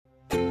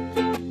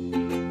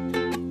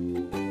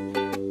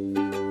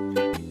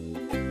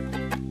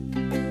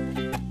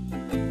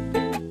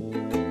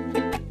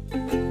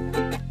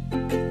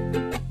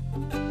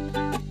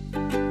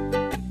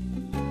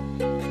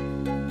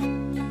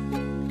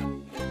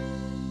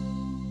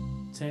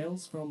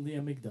Tales from the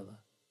Amygdala.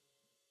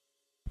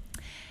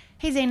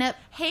 Hey Zainab.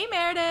 Hey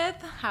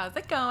Meredith, how's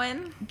it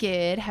going?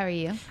 Good, how are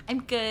you?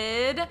 I'm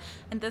good,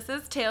 and this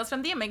is Tales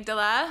from the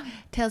Amygdala.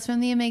 Tales from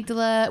the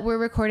Amygdala. We're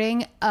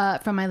recording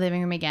from my living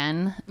room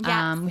again.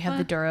 Yes. We have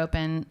the door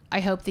open.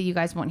 I hope that you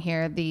guys won't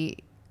hear the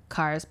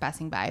cars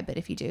passing by, but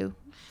if you do,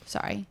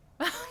 sorry.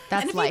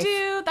 That's and if life. You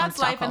do, that's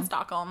on life in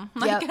Stockholm.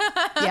 Stockholm.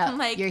 Yep.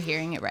 Like, You're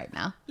hearing it right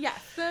now. yes.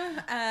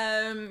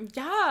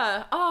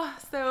 Yeah. Oh,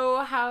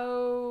 so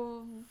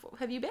how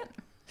have you been?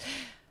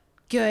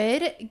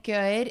 Good.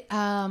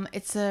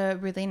 It's a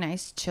really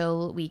nice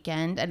chill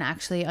weekend, and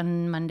actually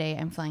on Monday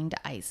I'm flying to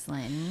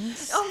Iceland.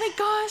 Oh my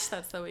gosh,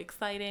 that's so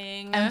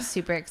exciting. I'm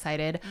super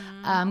excited.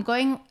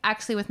 Going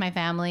actually with my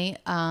family,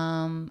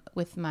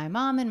 with my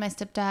mom and my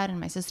stepdad and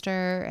my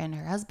sister and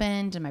her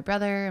husband and my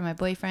brother and my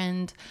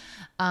boyfriend.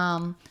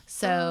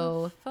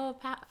 Fully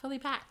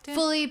packed.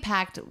 Fully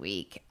packed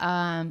week.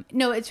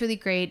 No, it's really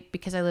great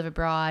because I live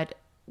abroad.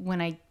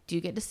 When I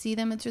do get to see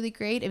them, it's really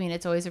great. I mean,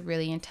 it's always a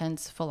really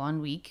intense,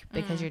 full-on week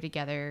because you're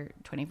together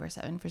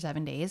 24/7 for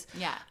 7 days.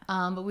 Yeah.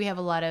 But we have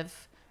a lot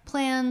of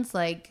plans,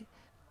 like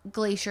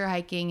glacier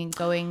hiking and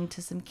going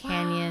to some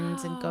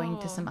canyons and going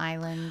to some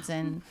islands,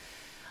 and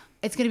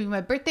it's gonna be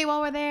my birthday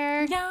while we're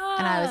there. Yeah.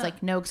 And I was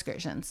like, no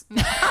excursions.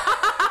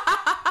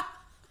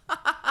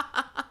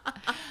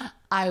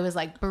 I was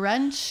like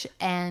brunch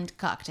and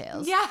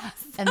cocktails.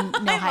 Yes. And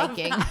no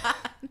hiking.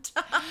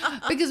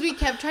 Because we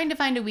kept trying to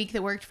find a week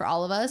that worked for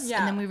all of us. Yeah.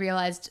 And then we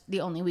realized the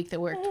only week that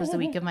worked was the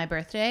week of my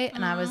birthday.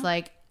 And I was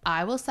like,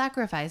 I will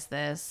sacrifice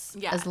this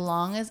as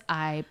long as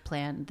I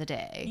plan the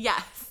day.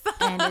 Yes.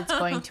 And it's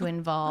going to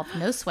involve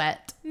no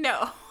sweat.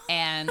 No.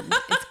 And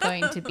it's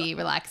going to be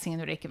relaxing in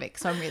the Reykjavik.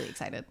 So I'm really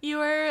excited.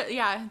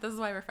 This is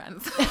why we're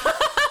friends.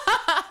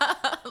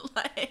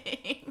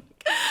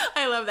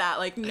 I love that.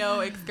 Like,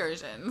 no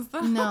excursions.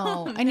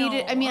 No, I need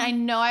it. I mean, I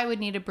know I would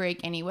need a break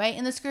anyway,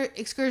 and the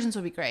excursions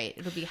would be great.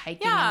 It'll be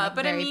hiking, and like,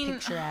 but very I mean,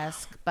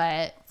 picturesque.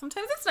 But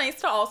sometimes it's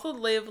nice to also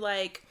live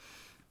like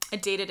a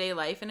day-to-day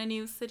life in a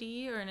new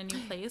city or in a new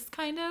place,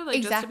 kind of like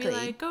exactly. Just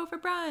to be like, go for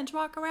brunch,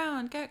 walk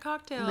around, get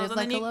cocktails, live and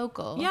like then a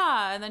local.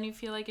 Yeah, and then you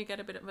feel like you get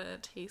a bit of a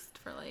taste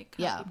for like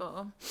how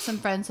people. Some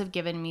friends have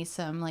given me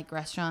some like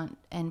restaurant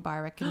and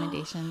bar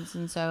recommendations,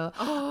 and so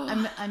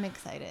I'm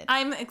excited.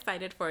 I'm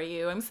excited for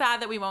you. I'm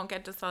sad that we won't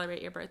get to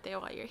celebrate your birthday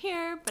while you're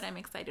here, but I'm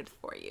excited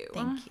for you.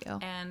 Thank you.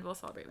 And we'll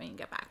celebrate when you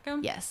get back.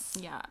 Yes.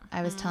 Yeah.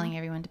 I was telling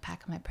everyone to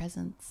pack my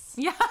presents.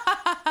 Yeah.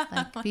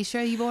 Like, be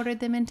sure you've ordered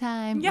them in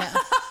time. Yeah.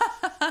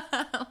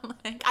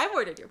 Like, I've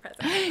ordered your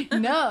present.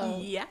 No.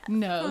 Yeah.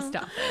 No,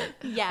 stop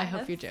it. Yeah. I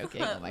hope you're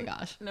joking. Oh my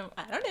gosh. No,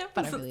 I don't know.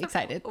 But I'm really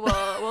excited.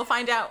 We'll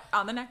find out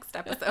on the next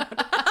episode.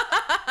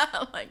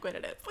 Like what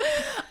it is.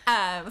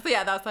 So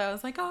yeah, that's why I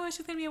was like, oh,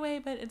 she's gonna be away,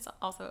 but it's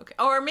also okay.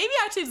 Or maybe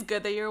actually it's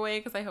good that you're away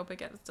because I hope it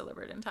gets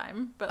delivered in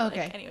time. But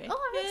okay. Like, anyway. Oh,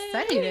 I'm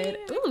excited.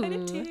 I'm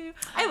excited too.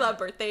 I love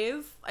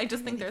birthdays. I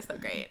just think they're so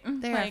great.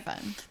 They like, are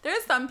fun.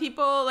 There's some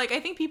people, like I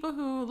think people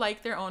who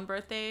like their own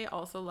birthday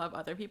also love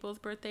other people's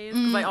birthdays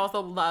because I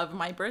also love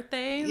my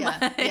birthday. Yeah,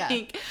 I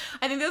think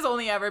there's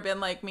only ever been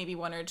like maybe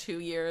 1 or 2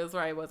 years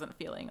where I wasn't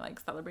feeling like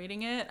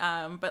celebrating it.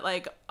 But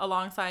like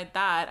alongside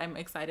that, I'm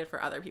excited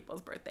for other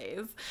people's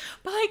birthdays.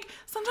 But like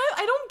sometimes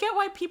I don't get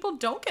why people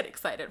don't get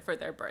excited for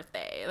their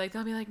birthday. Like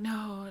they'll be like,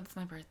 no, it's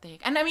my birthday.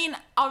 And I mean,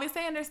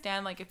 obviously I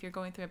understand like if you're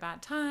going through a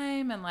bad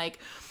time and like,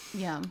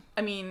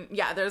 I mean,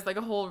 yeah, there's like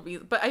a whole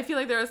reason. But I feel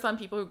like there are some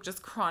people who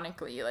just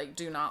chronically like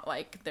do not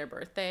like their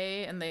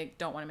birthday and they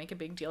don't want to make a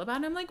big deal about it.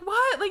 And I'm like,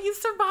 what? Like you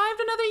survived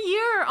another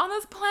year on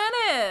this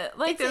planet.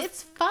 Like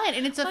it's fun,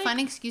 and it's a fun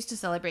excuse to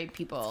celebrate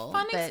people.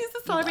 Fun excuse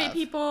to celebrate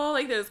people.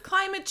 Like there's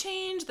climate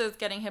change, there's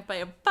getting hit by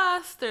a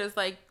bus, there's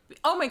like,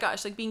 oh my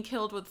gosh, like being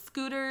killed with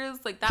scooters,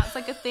 like that's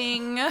like a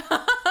thing.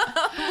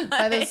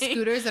 By those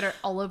scooters that are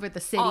all over the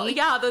city. Oh,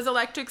 yeah, those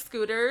electric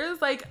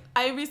scooters. Like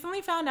I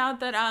recently found out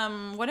that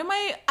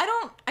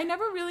I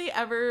never really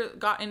ever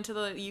got into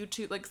the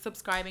YouTube, like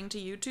subscribing to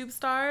YouTube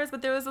stars,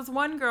 but there was this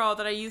one girl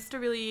that I used to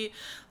really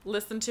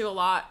listen to a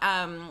lot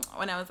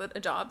when I was at a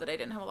job that I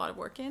didn't have a lot of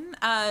work in,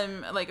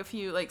 like a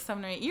few, like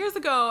 7 or 8 years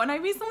ago, and I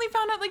recently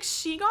found out like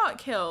she got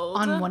killed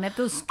on one of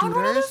those scooters.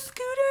 On one of those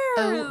scooters.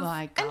 Oh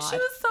my god! And she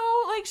was so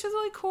like, she was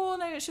really cool,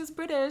 and she was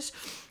British.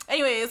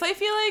 Anyways, I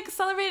feel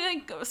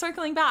like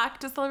circling back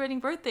to celebrating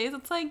birthdays,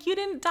 it's like, you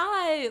didn't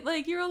die.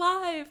 Like, you're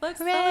alive. Let's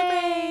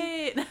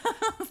celebrate.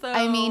 So,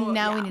 I mean,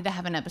 now we need to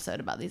have an episode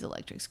about these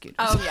electric scooters.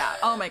 Oh, yeah.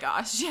 Oh, my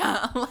gosh.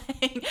 Yeah.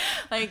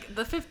 Like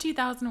the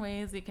 50,000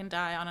 ways you can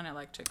die on an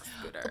electric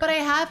scooter. But I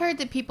have heard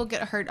that people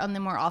get hurt on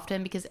them more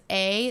often because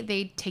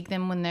they take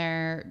them when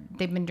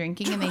they've been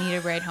drinking and they need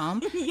a ride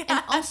home. Yes.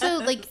 And also,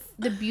 like,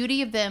 the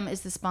beauty of them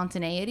is the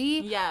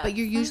spontaneity. Yeah. But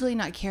you're usually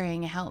not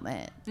carrying a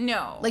helmet.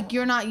 No. Like,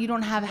 you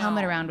don't have a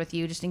helmet around with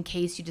you just in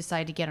case you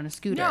decide to get on a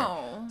scooter.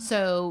 No.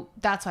 So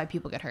that's why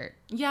people get hurt.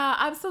 Yeah,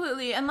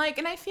 absolutely. And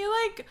I feel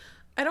like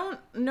I don't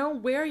know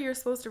where you're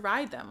supposed to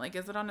ride them. Like,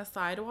 is it on a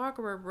sidewalk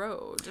or a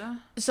road?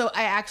 So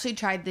I actually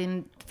tried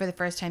them for the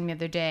first time the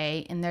other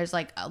day, and there's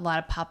like a lot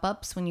of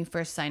pop-ups when you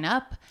first sign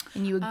up,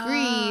 and you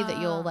agree that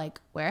you'll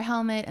like wear a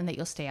helmet and that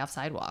you'll stay off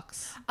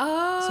sidewalks.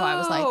 Oh. So I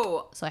was like,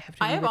 so I have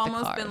to. I have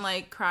almost been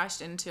like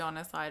crashed into on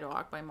a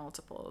sidewalk by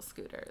multiple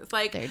scooters.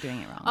 Like they're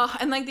doing it wrong. Oh,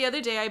 and like the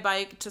other day I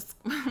biked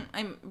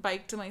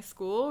to my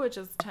school, which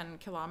is 10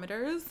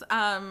 kilometers.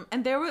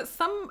 And there was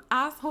some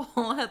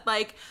asshole had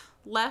like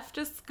left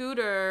a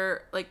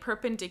scooter like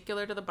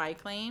perpendicular to the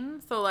bike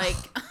lane, so like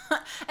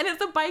and it's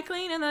a bike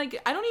lane, and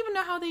like I don't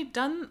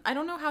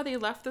know how they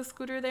left the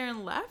scooter there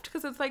and left,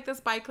 because it's like this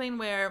bike lane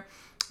where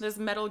there's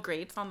metal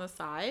grates on the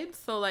sides,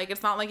 so like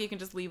it's not like you can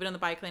just leave it in the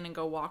bike lane and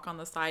go walk on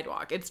the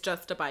sidewalk. It's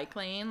just a bike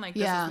lane. Like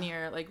this is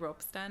near like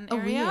Ropeston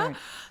area. Weird.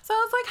 So I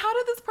was like, how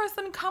did this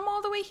person come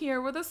all the way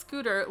here with a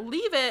scooter,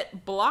 leave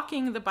it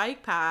blocking the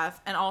bike path,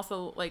 and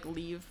also like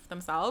leave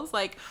themselves?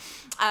 Like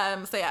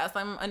so yes,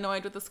 I'm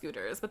annoyed with the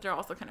scooters, but they're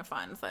also kind of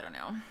fun, so I don't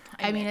know.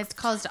 I mean, it's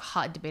caused a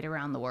hot debate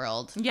around the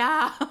world.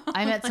 Yeah.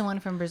 I met someone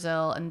from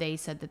Brazil, and they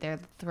said that they're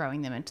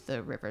throwing them into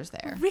the rivers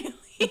there. Really?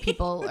 The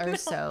people are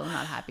so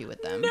not happy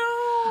with them. No.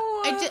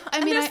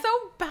 I mean, they're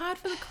so bad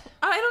for the.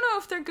 I don't know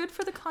if they're good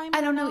for the climate.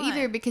 I don't know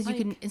either, because like,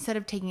 you can, instead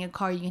of taking a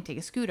car, you can take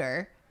a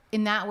scooter.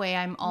 In that way,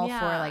 I'm all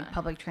for like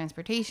public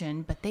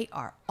transportation, but they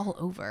are all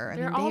over.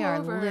 They are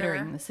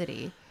littering the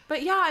city.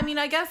 But yeah, I mean,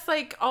 I guess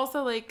like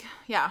also like,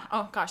 yeah.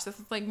 Oh gosh, this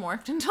is like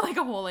morphed into like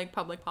a whole like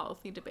public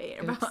policy debate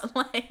about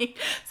like,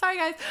 sorry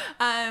guys.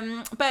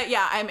 But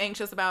yeah, I'm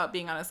anxious about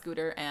being on a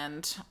scooter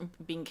and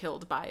being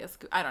killed by a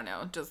scooter. I don't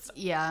know, just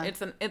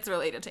it's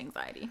related to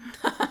anxiety.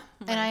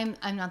 And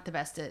I'm not the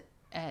best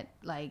at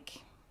like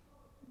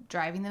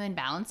driving them and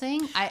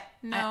balancing.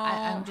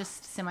 I'm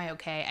just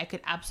semi-okay. I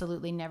could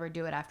absolutely never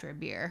do it after a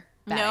beer.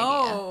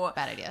 Bad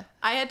idea.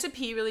 I had to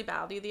pee really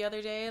badly the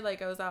other day.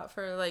 Like I was out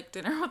for like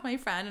dinner with my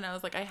friend, and I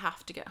was like, I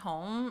have to get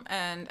home,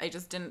 and I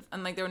just didn't.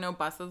 And like there were no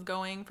buses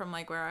going from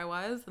like where I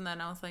was, and then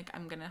I was like,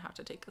 I'm gonna have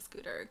to take a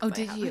scooter. Oh,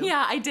 did you?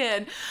 Yeah, I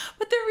did.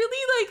 But they're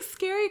really like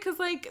scary because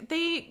like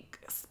they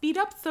speed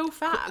up so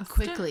fast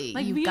quickly.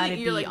 Like, you've got to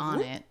be like, on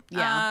whoop. It.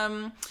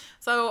 Yeah.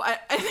 So I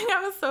think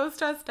I was so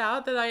stressed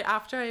out that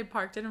after I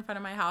parked it in front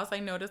of my house, I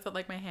noticed that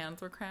like my hands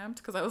were cramped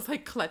because I was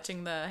like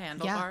clutching the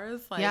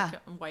handlebars,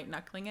 white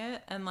knuckling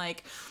it, and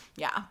like,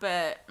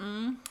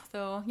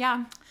 so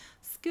yeah,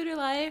 scooter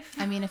life.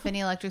 I mean, if any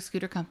electric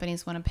scooter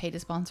companies want to pay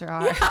to sponsor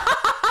our,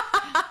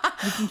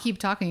 we can keep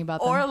talking about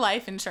them. Or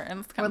life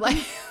insurance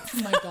companies.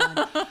 Oh my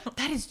god,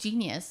 that is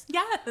genius.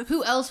 Yes.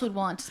 Who else would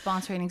want to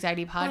sponsor an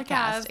anxiety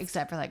podcast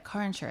except for like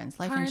car insurance,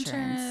 life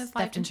insurance,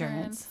 theft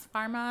insurance,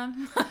 pharma,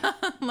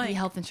 like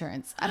health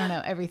insurance? I don't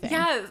know, everything.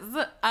 Yes.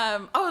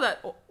 That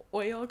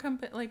oil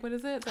company, like what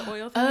is it? The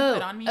oil thing you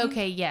put on me.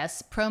 Okay,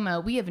 yes,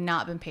 promo. We have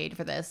not been paid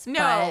for this.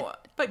 No,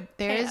 but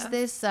there's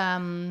this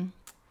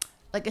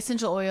like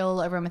essential oil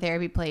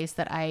aromatherapy place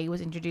that I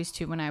was introduced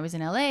to when I was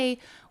in LA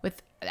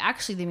with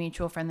actually the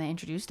mutual friend that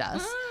introduced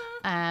us.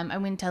 I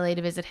went to LA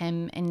to visit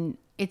him, and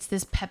it's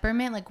this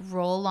peppermint like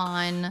roll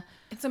on.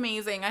 It's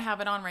amazing. I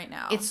have it on right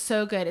now. It's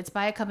so good. It's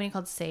by a company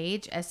called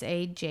Sage,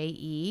 Sage,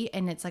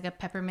 and it's like a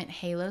peppermint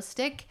halo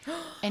stick,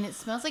 and it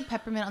smells like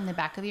peppermint on the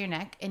back of your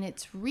neck, and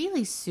it's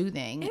really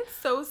soothing. It's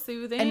so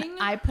soothing. And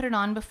I put it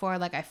on before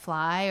like I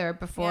fly or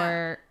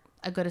before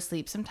I go to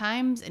sleep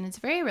sometimes, and it's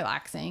very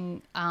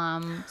relaxing.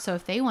 So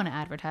if they want to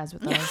advertise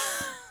with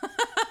us,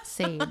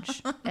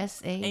 Sage,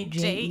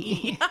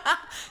 Sage.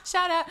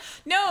 Shout out.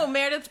 No,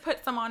 Meredith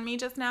put some on me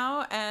just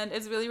now, and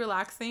it's really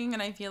relaxing,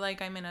 and I feel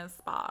like I'm in a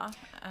spa.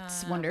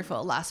 It's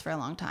wonderful. It lasts for a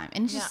long time,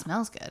 and it just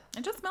smells good.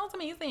 It just smells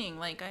amazing.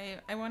 Like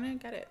I want to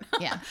get it.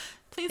 Yeah.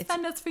 Please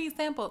send us free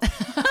samples.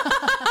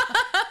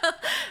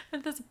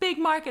 There's a big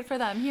market for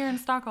them here in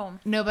Stockholm.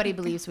 Nobody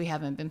believes we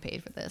haven't been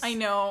paid for this. I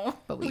know,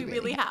 but we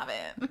really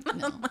haven't.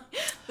 No.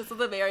 This is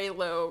a very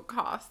low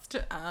cost,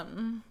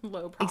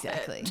 low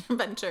profit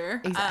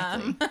venture.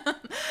 Exactly.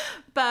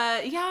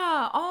 But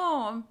yeah.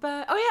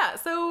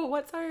 So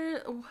what's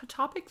our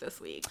topic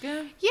this week?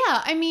 Yeah,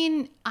 I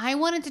mean, I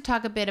wanted to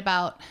talk a bit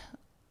about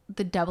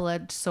the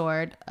double-edged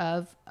sword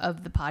of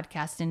the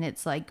podcast and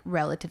its like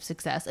relative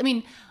success. I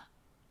mean,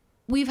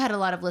 we've had a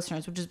lot of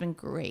listeners, which has been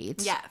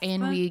great. Yes.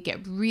 And we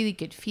get really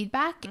good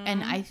feedback. Mm-hmm.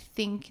 And I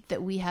think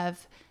that we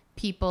have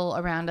people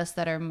around us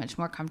that are much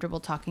more comfortable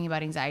talking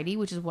about anxiety,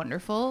 which is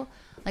wonderful.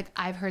 Like,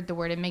 I've heard the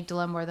word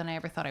amygdala more than I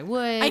ever thought I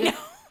would. I know.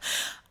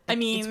 I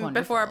mean,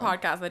 before our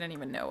podcast, I didn't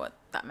even know what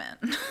that meant.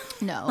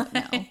 No.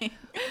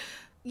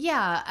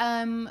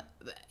 Yeah.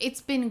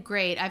 It's been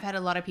great. I've had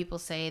a lot of people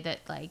say that,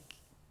 like,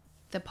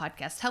 the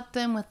podcast helped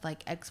them with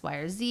like X, Y,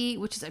 or Z,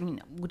 which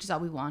is all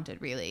we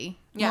wanted, really.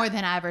 Yeah. More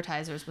than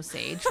advertisers with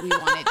Sage. We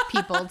wanted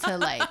people to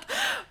like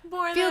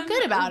feel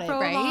good about it,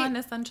 right? On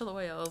essential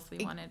oils.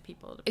 We wanted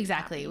people to be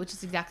happy. Which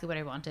is exactly what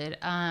I wanted.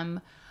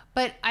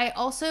 But I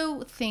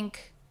also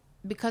think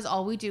because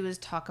all we do is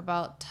talk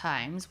about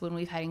times when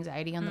we've had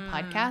anxiety on the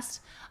podcast,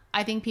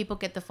 I think people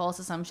get the false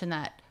assumption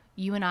that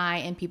you and I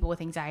and people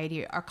with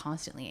anxiety are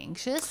constantly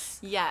anxious.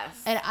 Yes.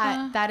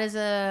 And that is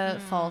a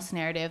false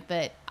narrative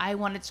that I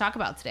wanted to talk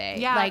about today.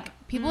 Yeah.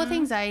 Like, people with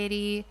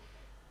anxiety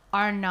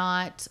are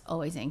not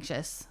always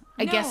anxious,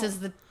 I guess is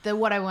the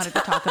what I wanted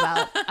to talk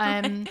about.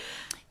 In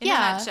a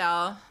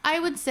nutshell. I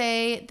would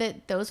say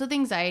that those with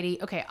anxiety,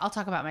 okay, I'll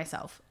talk about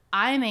myself.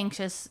 I'm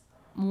anxious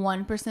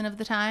 1% of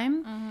the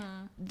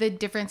time. The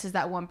difference is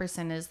that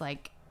 1% is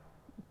like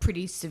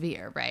pretty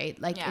severe, right?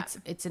 Like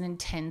it's an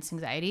intense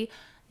anxiety.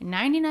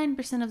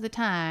 99% of the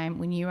time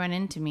when you run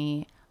into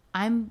me,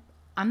 I'm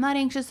not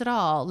anxious at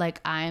all.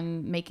 Like,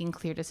 I'm making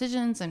clear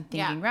decisions. I'm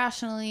thinking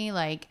rationally.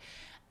 Like,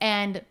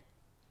 and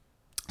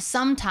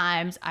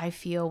sometimes I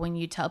feel when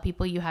you tell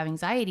people you have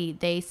anxiety,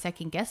 they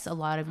second guess a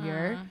lot of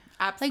your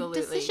like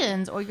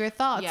decisions or your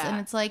thoughts. And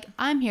it's like,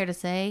 I'm here to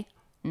say,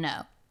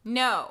 no,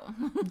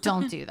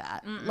 don't do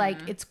that. Like,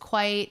 it's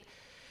quite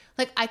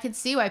like, I could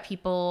see why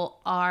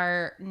people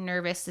are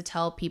nervous to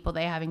tell people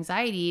they have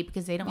anxiety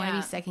because they don't want to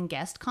be second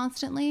guessed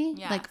constantly.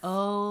 Like,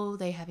 oh,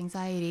 they have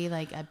anxiety.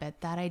 Like, I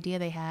bet that idea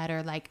they had,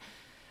 or like,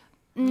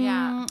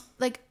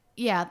 like,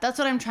 yeah, that's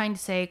what I'm trying to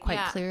say quite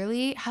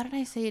clearly. How did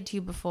I say it to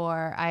you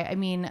before? I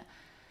mean,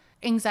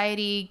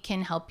 anxiety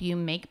can help you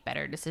make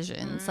better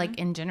decisions. Like,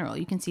 in general,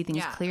 you can see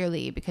things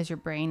clearly because your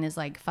brain is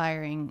like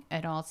firing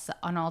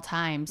on all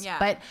times.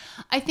 But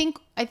I think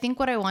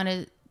what I want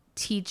to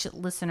teach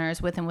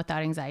listeners with and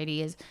without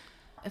anxiety is,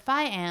 if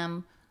I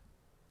am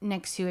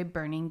next to a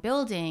burning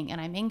building and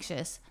I'm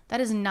anxious,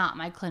 that is not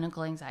my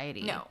clinical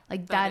anxiety. No,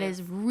 like, that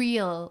is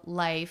real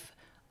life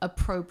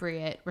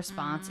appropriate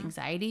response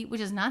anxiety,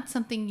 which is not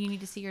something you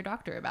need to see your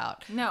doctor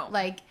about. No.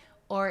 Like,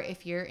 or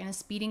if you're in a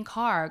speeding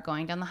car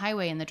going down the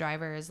highway and the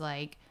driver is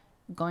like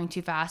going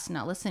too fast and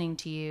not listening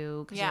to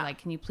you because you're like,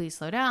 can you please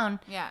slow down?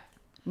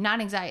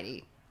 Not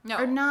anxiety. No.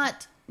 Or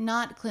not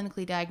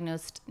clinically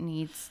diagnosed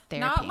needs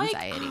therapy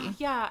anxiety.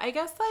 I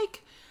guess,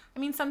 like, I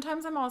mean,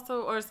 sometimes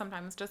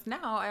sometimes just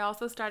now, I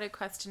also started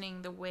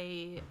questioning the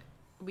way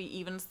we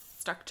even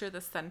structure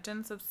the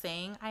sentence of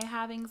saying I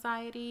have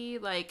anxiety.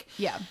 Like,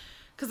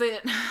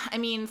 because I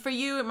mean, for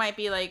you, it might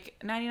be like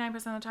 99%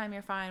 of the time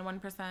you're fine,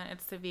 1%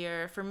 it's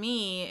severe. For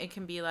me, it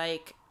can be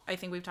like, I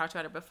think we've talked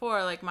about it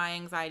before, like, my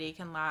anxiety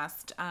can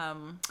last,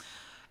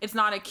 it's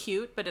not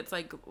acute, but it's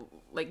like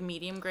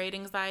medium grade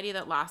anxiety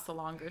that lasts a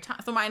longer time.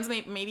 So mine's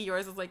maybe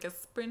yours is like a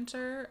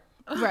sprinter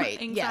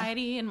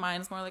anxiety, and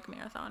mine's more like a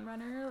marathon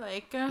runner,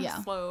 like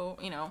slow,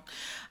 you know.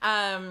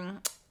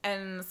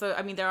 And so,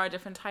 I mean, there are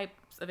different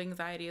types of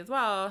anxiety as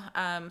well.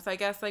 So I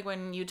guess, like,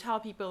 when you tell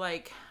people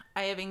like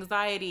I have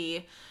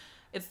anxiety,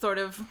 it's sort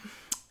of,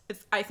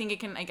 I think it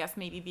can, I guess,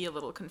 maybe be a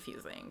little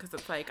confusing because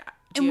it's like,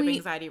 do you have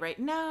anxiety right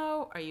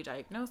now? Are you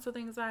diagnosed with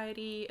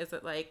anxiety? Is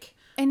it like...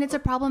 And it's a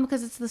problem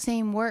because it's the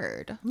same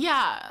word.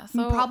 Yeah.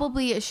 So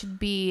probably it should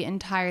be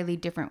entirely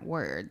different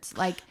words.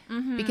 Like,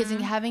 because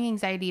having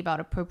anxiety about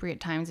appropriate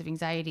times of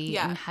anxiety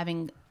and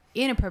having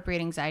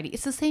inappropriate anxiety,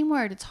 it's the same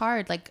word. It's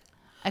hard. Like,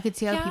 I could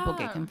see how people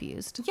get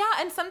confused. Yeah,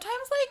 and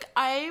sometimes, like,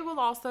 I will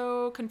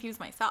also confuse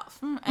myself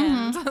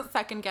and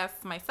second guess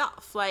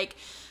myself. Like,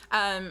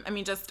 I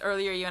mean, just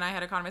earlier you and I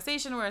had a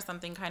conversation where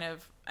something kind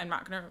of, I'm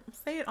not going to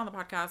say it on the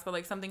podcast, but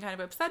like something kind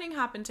of upsetting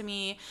happened to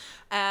me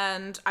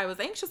and I was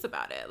anxious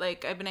about it.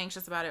 Like, I've been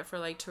anxious about it for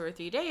like 2 or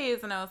 3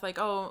 days and I was like,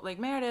 oh, like,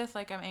 Meredith,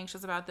 like, I'm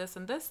anxious about this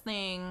and this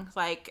thing.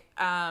 Like,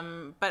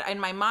 but in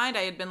my mind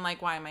I had been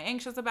like, why am I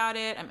anxious about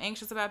it? I'm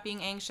anxious about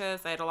being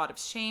anxious. I had a lot of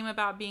shame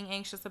about being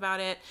anxious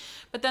about it.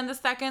 But then the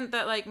second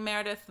that, like,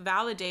 Meredith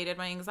validated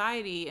my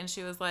anxiety and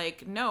she was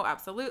like, no,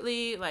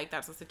 absolutely. Like,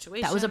 that's the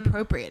situation. That was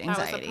appropriate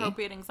anxiety. That was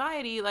appropriate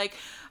anxiety. Like,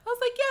 I was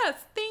like,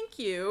 yes, thank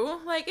you.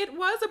 Like, it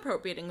was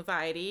appropriate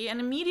anxiety. And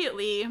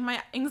immediately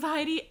my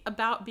anxiety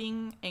about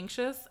being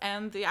anxious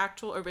and the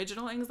actual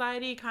original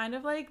anxiety kind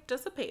of like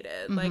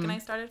dissipated. Like, and I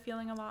started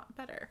feeling a lot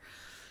better.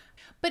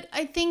 But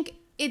I think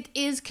it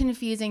is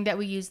confusing that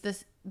we use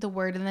the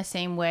word in the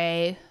same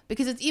way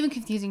because it's even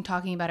confusing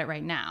talking about it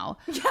right now.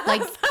 Yes.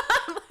 Like,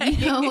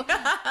 you know,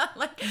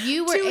 like,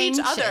 you were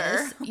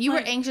anxious. You were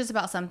anxious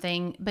about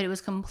something, but it was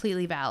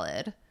completely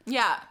valid.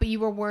 Yeah. But you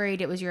were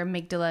worried it was your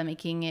amygdala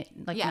making it,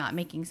 like, not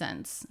making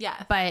sense.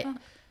 Yeah. But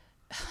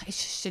it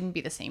shouldn't be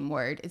the same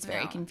word. It's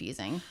very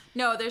confusing.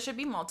 No, there should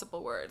be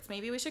multiple words.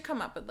 Maybe we should come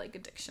up with, like, a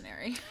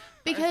dictionary.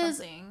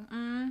 Because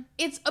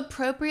it's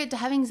appropriate to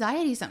have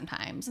anxiety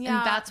sometimes. Yeah.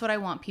 And that's what I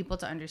want people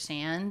to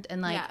understand.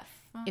 And, like,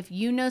 if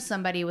you know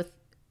somebody with,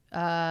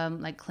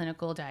 like,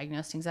 clinical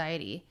diagnosed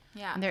anxiety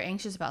and they're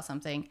anxious about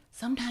something,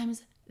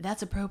 sometimes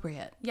that's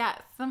appropriate.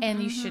 Yes.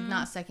 And you should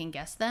not second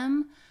guess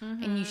them.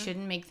 And you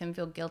shouldn't make them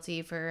feel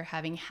guilty for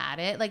having had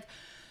it. Like,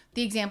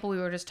 the example we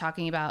were just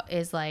talking about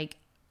is, like,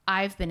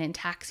 I've been in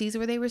taxis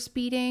where they were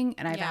speeding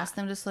and I've asked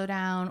them to slow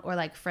down, or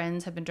like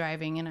friends have been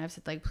driving and I've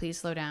said, like, please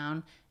slow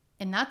down.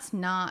 And that's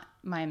not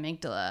my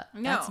amygdala.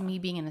 No. That's me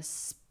being in a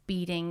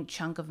speeding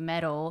chunk of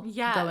metal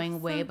going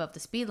way above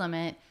the speed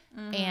limit.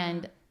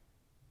 And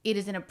it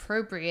is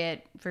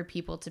inappropriate for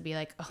people to be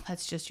like, oh,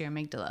 that's just your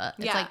amygdala.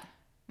 It's like,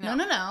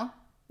 no.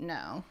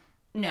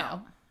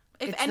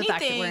 It's the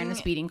fact that we're in a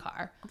speeding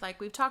car. Like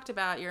we've talked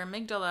about, your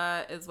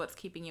amygdala is what's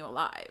keeping you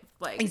alive.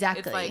 Like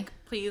exactly. It's like,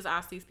 please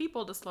ask these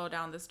people to slow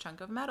down this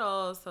chunk of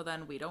metal so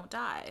then we don't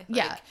die. Like,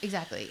 yeah,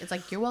 exactly. It's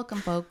like, you're welcome,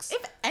 folks.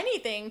 If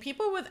anything,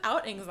 people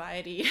without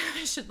anxiety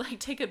should like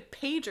take a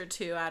page or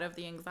two out of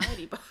the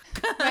anxiety book.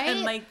 Right?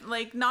 And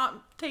like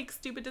not take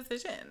stupid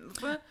decisions.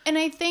 And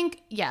I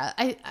think, yeah,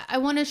 I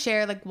want to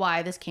share like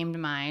why this came to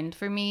mind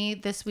for me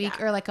this week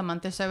or like a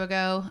month or so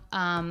ago.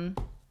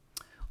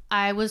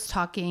 I was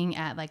talking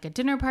at like a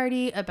dinner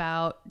party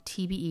about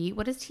TBE.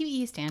 What does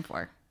TBE stand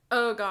for?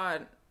 Oh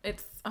God.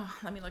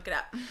 Let me look it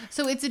up.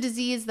 So it's a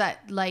disease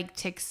that like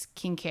ticks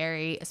can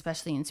carry,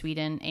 especially in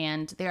Sweden.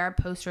 And there are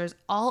posters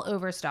all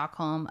over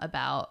Stockholm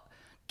about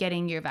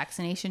getting your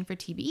vaccination for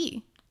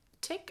TBE.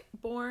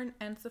 Tick-borne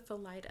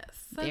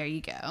encephalitis. There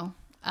you go.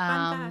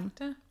 Fun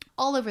fact.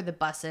 All over the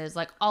buses,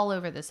 like all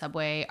over the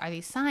subway, are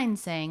these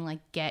signs saying like,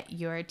 get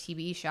your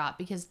TBE shot,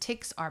 because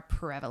ticks are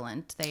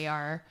prevalent. They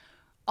are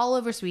all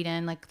over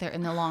Sweden, like they're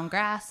in the long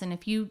grass, and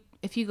if you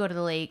go to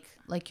the lake,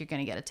 like you're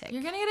gonna get a tick.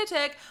 You're gonna get a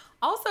tick.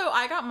 Also,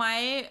 I got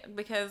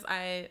because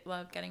I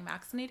love getting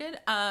vaccinated.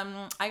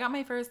 I got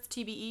my first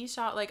TBE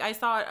shot. Like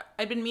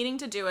I'd been meaning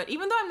to do it,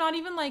 even though I'm not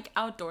even like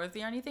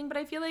outdoorsy or anything. But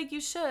I feel like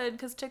you should,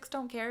 because ticks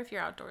don't care if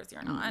you're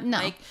outdoorsy or not. No.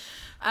 Like,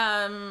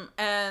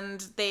 and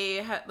they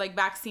had like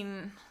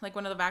vaccine, like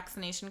one of the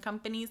vaccination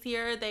companies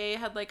here. They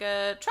had like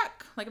a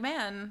truck, like a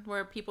van,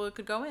 where people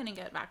could go in and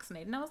get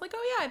vaccinated. And I was like,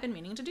 oh yeah, I've been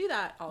meaning to do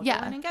that. I'll go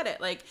in and get it.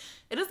 Like,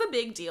 it is a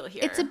big deal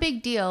here. It's a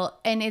big deal,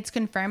 and it's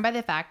confirmed by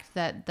the fact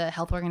that the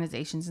health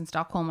organizations in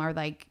Stockholm are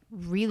like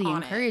really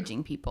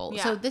encouraging people.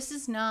 Yeah. So this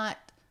is not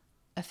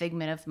a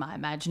figment of my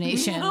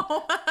imagination.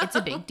 No. It's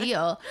a big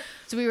deal.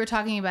 So we were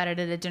talking about it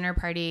at a dinner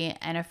party,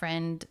 and a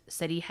friend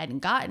said he hadn't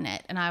gotten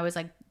it, and I was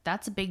like,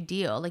 that's a big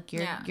deal. Like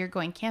you're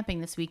going camping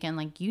this weekend,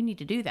 like you need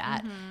to do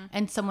that. Mm-hmm.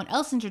 And someone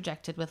else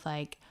interjected with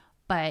like,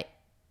 but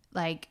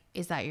like,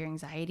 is that your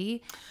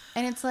anxiety?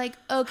 And it's like,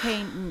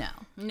 okay, no.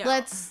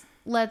 Let's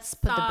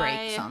put the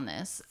brakes on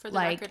this. For the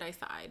record, I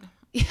sighed.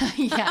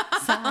 Yeah,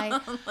 sigh.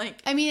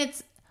 Like, I mean,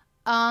 it's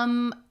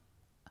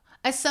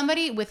as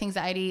somebody with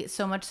anxiety,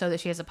 so much so that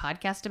she has a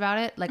podcast about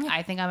it. Like,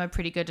 I think I'm a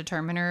pretty good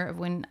determiner of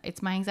when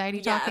it's my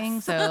anxiety talking.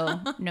 So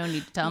no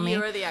need to tell me.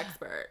 You're the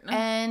expert.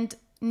 And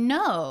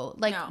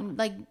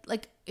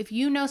like if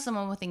you know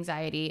someone with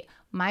anxiety,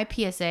 my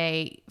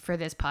PSA for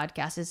this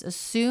podcast is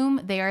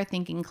assume they are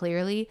thinking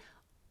clearly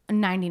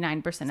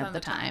 99% of the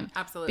time.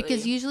 Absolutely.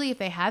 Because usually if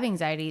they have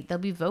anxiety, they'll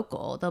be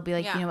vocal. They'll be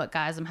like, you know what,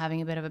 guys, I'm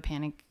having a bit of a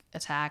panic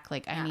attack.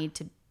 Like, I need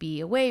to be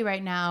away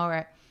right now,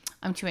 or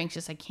I'm too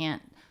anxious. I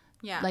can't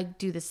like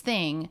do this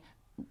thing.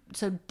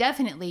 So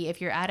definitely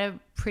if you're at a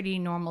pretty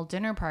normal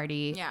dinner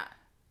party,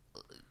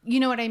 you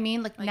know what I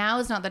mean? Like now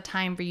is not the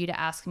time for you to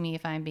ask me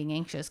if I'm being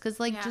anxious. Because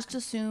just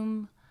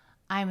assume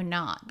I'm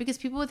not. Because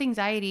people with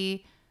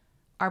anxiety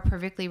are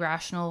perfectly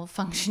rational,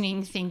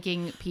 functioning,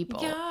 thinking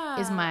people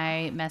is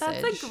my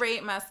message. That's a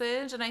great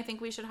message. And I think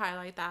we should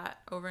highlight that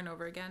over and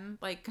over again.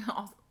 Like,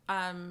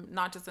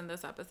 not just in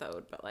this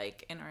episode, but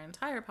like in our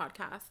entire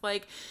podcast.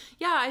 Like,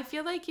 I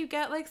feel like you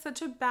get like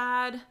such a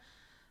bad,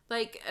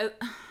 like...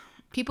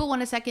 people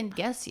want to second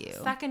guess you.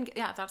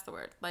 That's the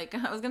word. Like,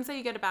 I was going to say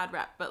you get a bad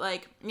rep, but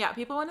like,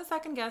 people want to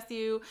second guess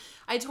you.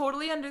 I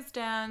totally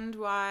understand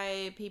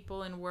why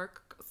people in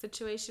work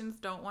situations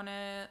don't want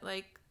to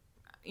like,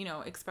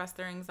 express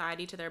their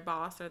anxiety to their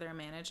boss or their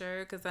manager,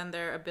 because then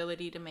their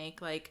ability to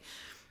make like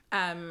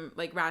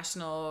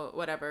rational,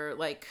 whatever,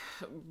 like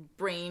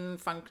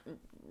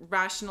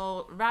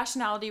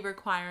rationality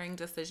requiring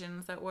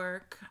decisions at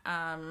work.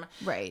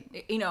 Right.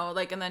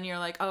 Like, and then you're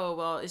like, oh,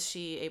 well, is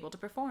she able to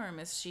perform?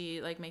 Is she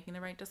like making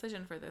the right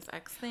decision for this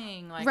X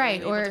thing? Like,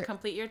 right. Are you able to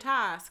complete your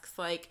tasks?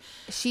 Like,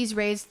 she's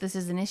raised this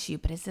as an issue,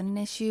 but is it an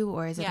issue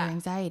or is it her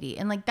anxiety?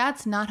 And like,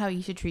 that's not how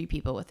you should treat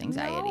people with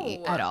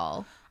anxiety at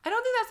all. I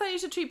don't think that's how you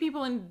should treat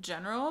people in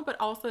general, but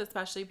also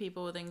especially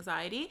people with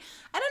anxiety.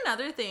 And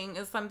another thing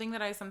is something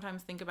that I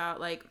sometimes think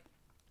about, like,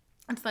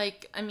 it's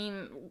like, I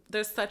mean,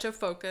 there's such a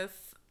focus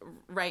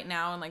right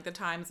now in like the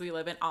times we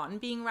live in on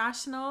being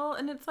rational,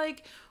 and it's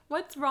like,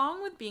 what's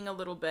wrong with being a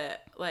little bit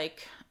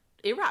like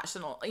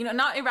irrational?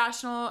 Not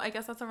irrational, I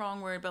guess that's the wrong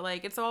word, but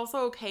like, it's also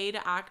okay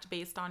to act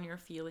based on your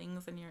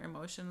feelings and your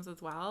emotions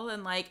as well.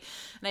 And like,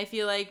 and I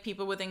feel like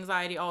people with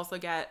anxiety also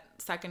get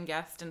second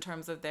guessed in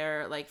terms of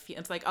their like,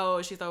 it's like,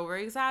 oh, she's over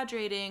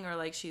exaggerating, or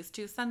like she's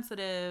too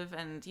sensitive,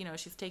 and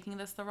she's taking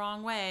this the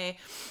wrong way,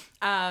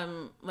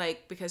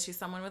 like because she's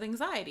someone with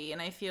anxiety.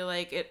 And I feel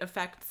like it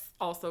affects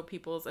also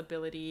people's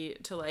ability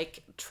to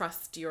like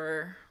trust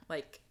your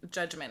like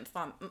judgments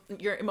on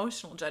your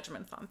emotional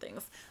judgments on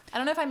things. I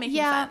don't know if I'm making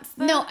sense.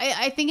 No,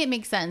 I think it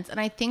makes sense. And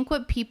I think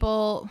what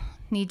people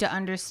need to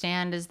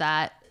understand is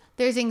that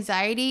there's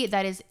anxiety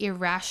that is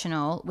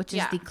irrational, which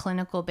is the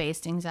clinical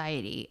based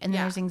anxiety. And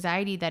there's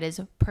anxiety that is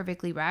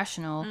perfectly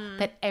rational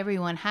that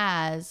everyone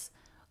has.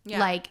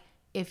 Like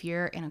if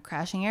you're in a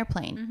crashing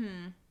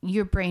airplane,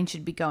 your brain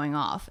should be going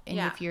off. And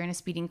if you're in a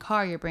speeding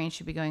car, your brain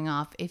should be going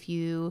off. If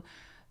you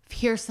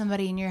hear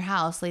somebody in your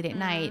house late at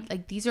night,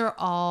 like these are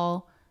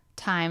all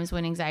times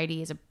when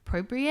anxiety is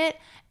appropriate.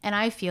 And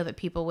I feel that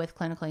people with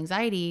clinical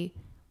anxiety,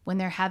 when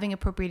they're having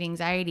appropriate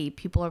anxiety,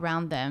 people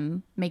around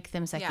them make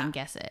them second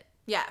guess it.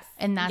 Yes.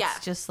 And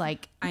that's just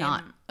like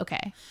not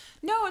okay.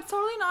 No, it's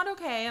totally not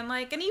okay. And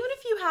like, and even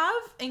if you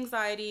have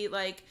anxiety,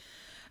 like,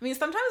 I mean,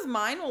 sometimes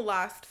mine will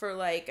last for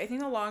like, I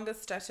think the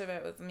longest stretch of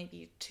it was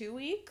maybe 2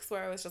 weeks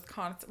where I was just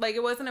constant, like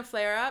it wasn't a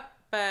flare up,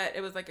 but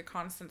it was like a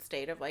constant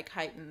state of like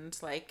heightened,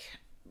 like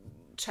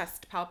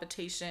chest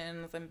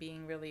palpitations and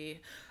being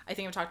really, I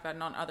think I've talked about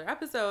it on other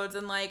episodes,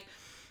 and like,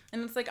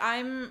 and it's like,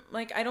 I'm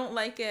like, I don't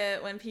like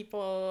it when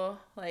people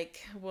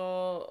like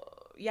will,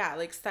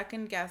 like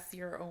second guess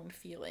your own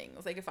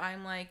feelings. Like if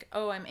I'm like,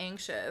 oh, I'm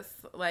anxious,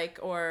 like,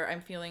 or I'm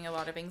feeling a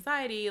lot of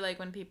anxiety, like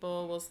when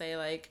people will say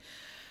like,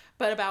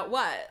 but about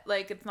what?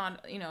 Like, it's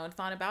not, it's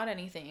not about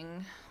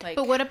anything. Like,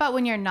 but what about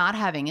when you're not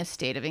having a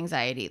state of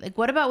anxiety? Like,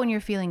 what about when you're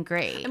feeling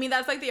great? I mean,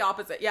 that's like the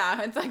opposite.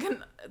 Yeah, it's like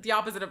the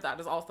opposite of that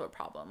is also a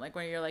problem. Like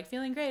when you're like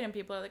feeling great and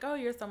people are like, oh,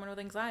 you're someone with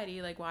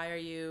anxiety. Like, why are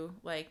you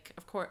like,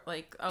 of course,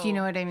 like, oh. Do you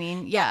know what I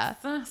mean? Yeah.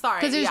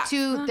 Sorry. Because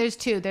there's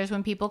two. There's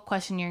when people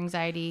question your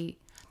anxiety.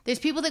 There's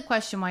people that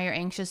question why you're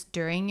anxious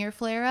during your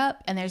flare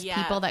up. And there's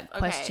people that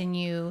question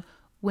you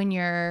when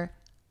you're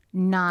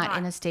not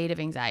in a state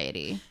of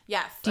anxiety.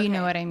 Yes. Do you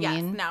know what I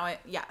mean? Yes. Now I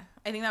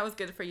think that was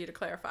good for you to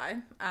clarify.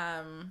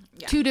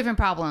 Two different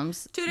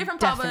problems.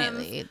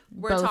 Definitely.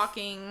 We're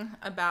talking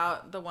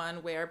about the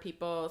one where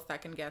people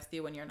second guess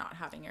you when you're not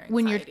having your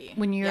anxiety.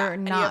 When you're not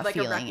and you have like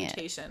feeling a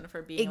reputation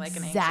for being like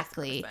an anxious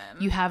Exactly.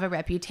 person. You have a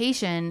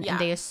reputation and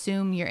they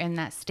assume you're in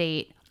that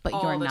state, but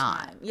you're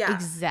not. Time. Yeah.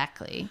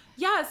 Exactly.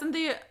 Yes, and I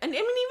mean,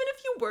 even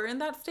if you were in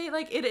that state,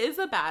 like, it is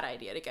a bad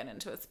idea to get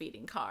into a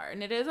speeding car,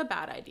 and it is a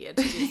bad idea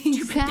to do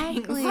stupid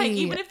things. Like,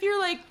 even if you're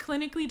like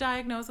clinically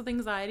diagnosed with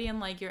anxiety and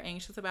like you're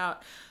anxious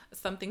about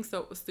something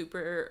so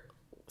super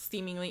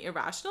seemingly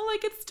irrational,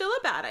 like it's still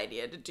a bad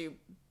idea to do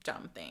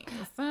dumb things.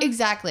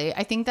 Exactly.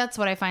 I think that's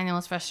what I find the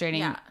most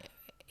frustrating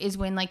is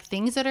when like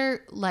things that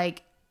are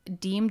like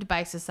deemed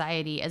by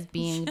society as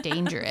being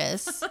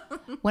dangerous.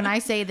 When I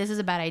say this is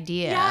a bad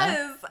idea,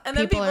 and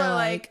then people are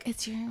like,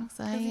 it's your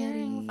anxiety.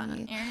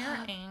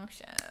 You're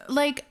anxious.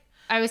 Like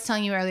I was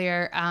telling you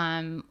earlier,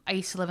 I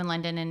used to live in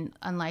London, and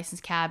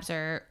unlicensed cabs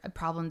are a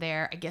problem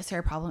there. I guess they're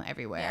a problem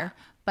everywhere.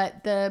 Yeah.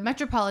 But the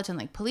Metropolitan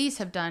like police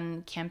have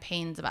done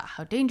campaigns about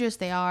how dangerous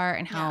they are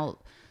and how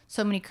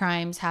so many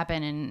crimes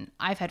happen. And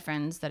I've had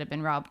friends that have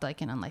been robbed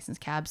like in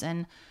unlicensed cabs,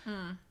 and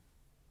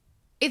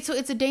it's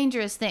a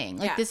dangerous thing.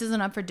 Like this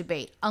isn't up for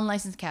debate.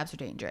 Unlicensed cabs are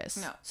dangerous.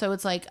 No. So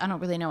it's like I don't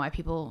really know why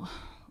people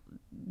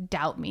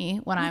doubt me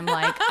when I'm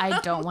like I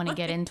don't want to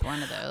get into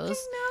one of those.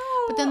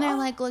 But then they're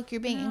like, look,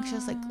 you're being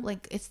anxious.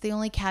 Like it's the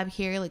only cab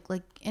here.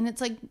 Like, and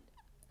it's like,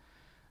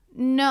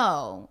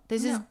 no,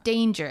 this is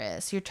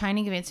dangerous. You're trying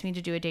to convince me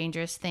to do a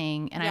dangerous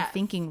thing, and I'm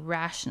thinking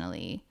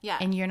rationally. Yeah.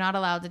 And you're not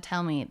allowed to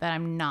tell me that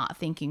I'm not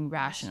thinking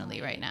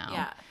rationally right now.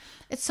 Yeah.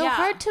 It's so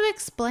hard to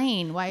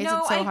explain. Why is it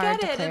so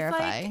hard to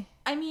clarify? Like,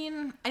 I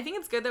mean, I think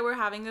it's good that we're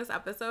having this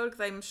episode because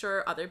I'm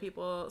sure other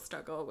people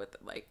struggle with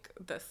like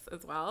this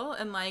as well.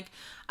 And like,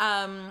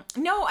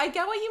 no, I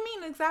get what you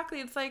mean. Exactly.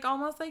 It's like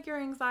almost like your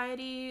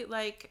anxiety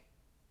like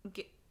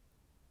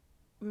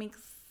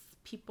makes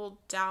people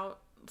doubt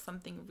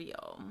something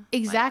real.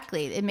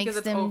 Exactly. Like, it makes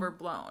because it's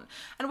overblown.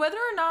 And whether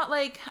or not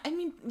like, I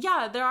mean,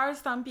 there are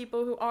some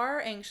people who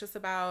are anxious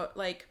about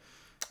like,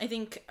 I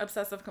think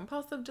obsessive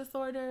compulsive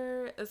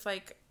disorder is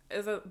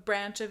a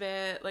branch of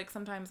it. Like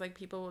sometimes like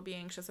people will be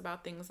anxious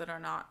about things that are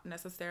not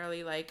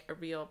necessarily like a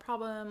real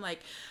problem. Like,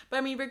 but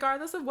I mean,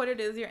 regardless of what it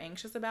is you're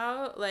anxious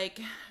about, like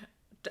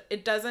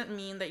it doesn't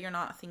mean that you're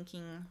not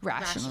thinking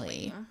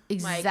rationally.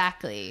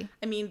 Exactly. Like,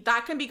 I mean,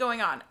 that can be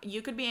going on.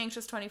 You could be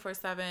anxious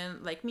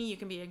 24/7. Like me, you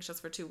can be anxious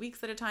for 2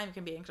 weeks at a time. You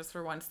can be anxious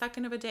for 1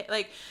 second of a day.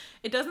 Like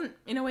it doesn't,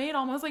 in a way, it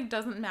almost like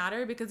doesn't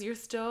matter because you're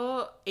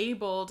still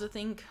able to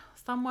think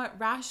somewhat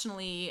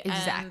rationally.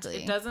 Exactly.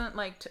 And it doesn't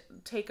like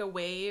take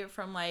away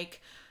from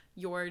like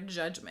your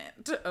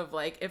judgment of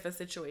like if a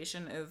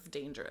situation is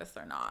dangerous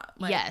or not.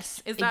 Like,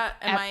 yes. Is that,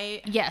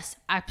 yes,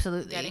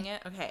 absolutely. Getting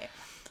it? Okay.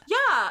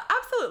 Yeah,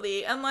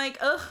 absolutely. And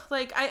like,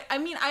 like I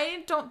mean,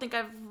 I don't think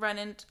I've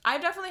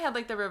I've definitely had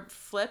like the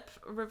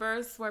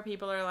reverse where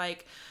people are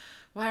like,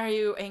 why are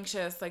you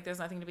anxious? Like, there's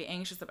nothing to be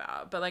anxious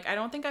about. But like, I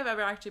don't think I've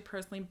ever actually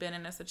personally been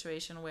in a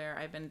situation where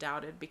I've been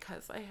doubted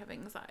because I have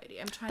anxiety.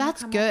 I'm trying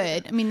That's to come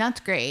good. I mean, that's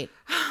great.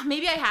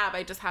 Maybe I have.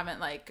 I just haven't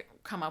like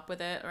come up with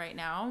it right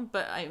now.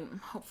 But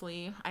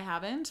hopefully I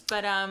haven't.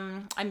 But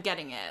I'm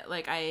getting it.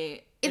 Like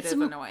it is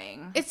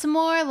annoying. It's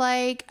more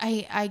like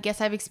I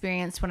guess I've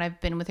experienced when I've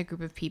been with a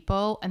group of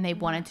people and they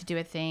wanted to do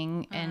a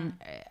thing and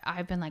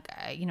I've been like,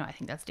 I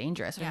think that's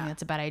dangerous. Or I think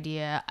that's a bad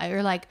idea.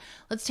 Or like,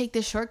 let's take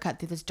this shortcut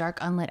through this dark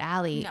unlit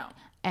alley. No.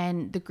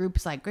 And the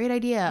group's like, great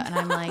idea. And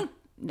I'm like,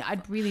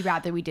 I'd really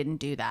rather we didn't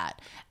do that.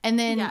 And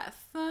then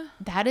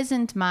that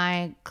isn't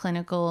my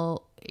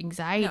clinical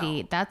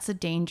anxiety. No. That's a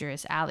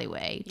dangerous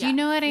alleyway. Do you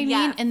know what I mean?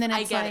 Yes, and then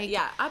it's like,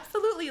 yeah,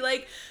 absolutely.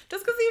 Like,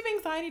 just because you have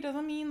anxiety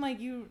doesn't mean like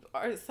you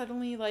are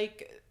suddenly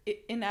like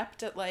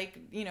inept at like,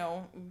 you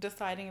know,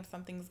 deciding if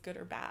something's good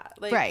or bad.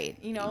 Like, right.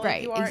 You know, like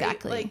right. You are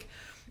exactly. Like,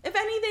 if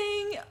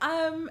anything,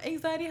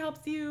 anxiety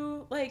helps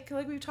you, like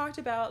we've talked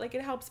about, like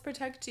it helps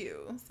protect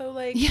you. So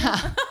like, yeah,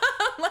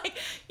 like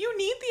you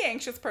need the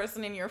anxious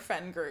person in your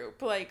friend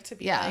group, like to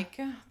be like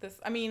this.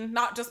 I mean,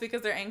 not just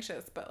because they're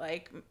anxious, but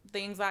like the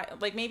anxiety,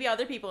 like maybe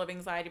other people have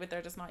anxiety, but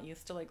they're just not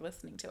used to like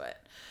listening to it.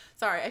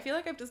 Sorry, I feel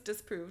like I've just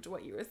disproved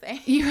what you were saying.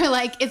 You were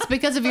like, it's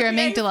because of your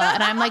amygdala,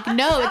 and I'm like,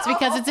 no, it's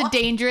because it's a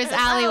dangerous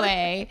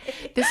alleyway.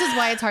 This is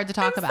why it's hard to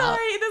talk about.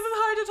 Sorry, this is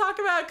hard to talk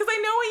about because I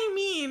know what you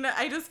mean.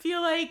 I just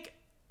feel like.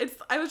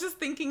 I was just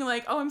thinking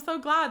like, oh, I'm so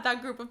glad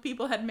that group of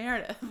people had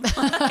Meredith.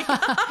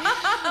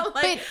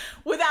 Like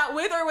with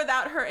or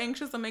without her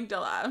anxious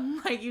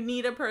amygdala. Like you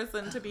need a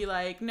person to be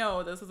like,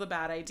 no, this is a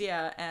bad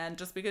idea. And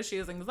just because she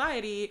has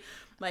anxiety,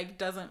 like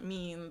doesn't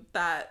mean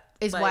that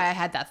is like, why I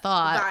had that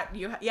thought.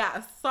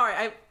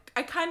 Sorry.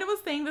 I kind of was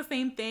saying the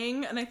same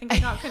thing and I think I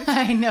got confused.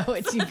 I know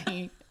what you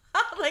mean.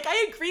 Like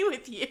I agree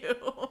with you.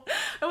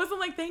 I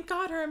wasn't like, thank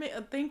God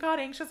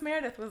anxious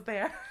Meredith was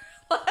there.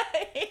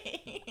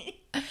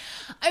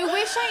 I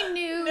wish I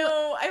knew.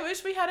 No, I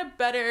wish we had a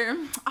better.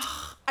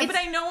 But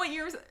I know what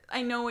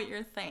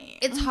you're saying.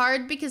 It's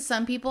hard because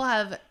some people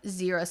have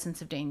zero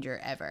sense of danger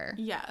ever.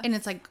 Yeah, and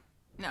it's like,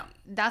 no,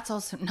 that's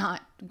also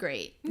not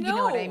great. No. You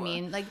know what I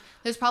mean? Like,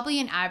 there's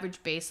probably an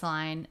average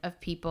baseline of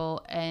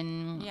people,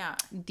 and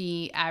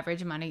the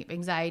average amount of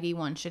anxiety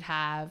one should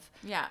have.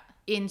 Yeah.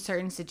 In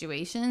certain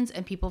situations,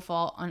 and people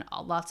fall on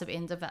lots of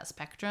ends of that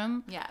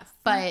spectrum. Yes,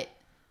 but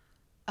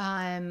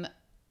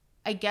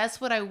I guess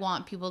what I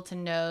want people to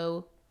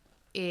know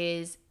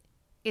is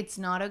it's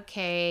not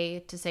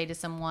okay to say to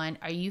someone,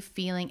 are you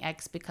feeling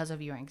X because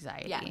of your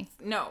anxiety? Yes.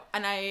 No.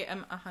 And I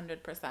am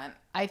 100%.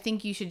 I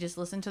think you should just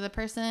listen to the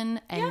person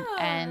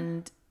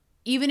and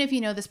even if you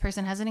know this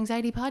person has an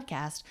anxiety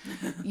podcast,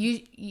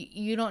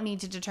 you don't need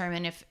to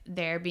determine if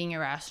they're being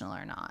irrational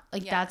or not.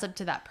 Like that's up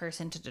to that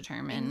person to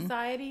determine.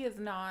 Anxiety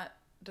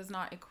does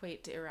not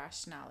equate to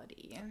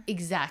irrationality.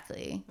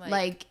 Exactly.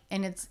 Like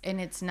and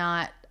it's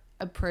not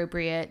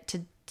appropriate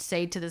to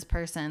say to this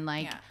person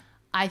like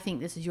I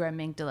think this is your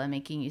amygdala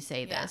making you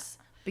say this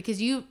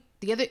because you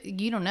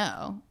don't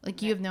know,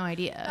 like you have no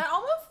idea. That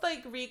almost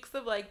like reeks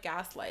of like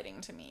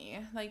gaslighting to me.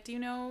 Like, do you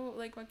know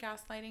like what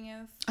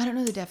gaslighting is? I don't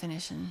know the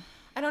definition.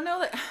 I don't know,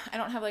 like I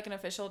don't have like an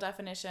official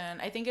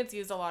definition. I think it's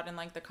used a lot in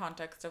like the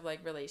context of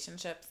like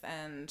relationships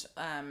and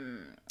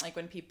like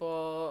when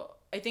people,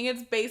 I think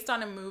it's based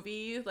on a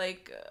movie,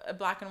 like a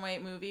black and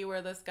white movie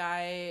where this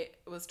guy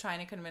was trying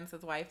to convince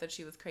his wife that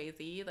she was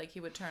crazy. Like he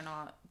would turn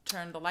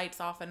the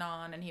lights off and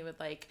on, and he would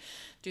like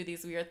do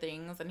these weird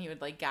things, and he would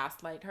like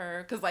gaslight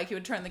her because like he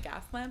would turn the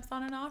gas lamps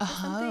on and off or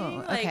something.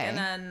 Like, okay. And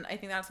then I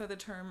think that's where the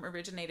term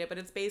originated. But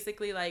it's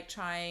basically like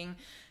trying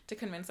to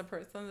convince a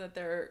person that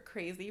they're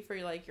crazy for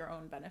like your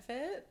own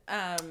benefit.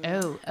 And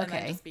then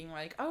just being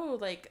like, oh,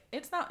 like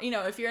it's not, you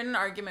know, if you're in an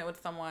argument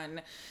with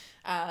someone,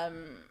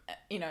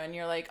 you know, and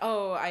you're like,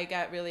 oh, I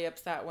get really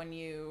upset when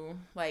you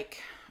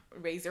like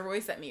raise your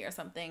voice at me or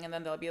something, and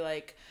then they'll be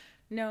like,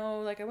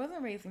 no, like I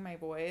wasn't raising my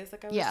voice,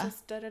 like I was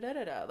just da da da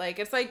da da. Like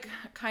it's like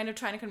kind of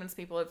trying to convince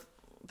people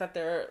that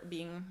they're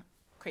being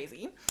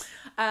crazy,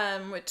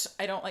 which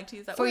I don't like to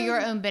use that for word.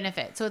 your own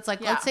benefit. So it's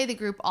like, let's say the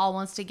group all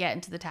wants to get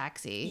into the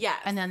taxi,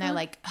 and then they're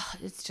like, oh,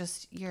 it's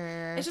just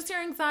your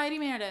anxiety,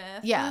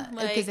 Meredith,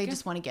 because they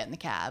just want to get in the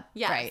cab,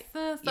 right?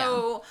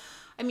 So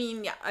I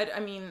mean, I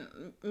mean,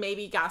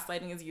 maybe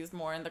gaslighting is used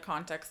more in the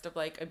context of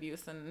like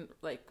abuse and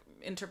like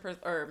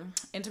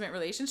intimate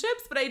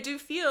relationships, but I do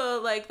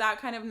feel like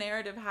that kind of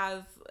narrative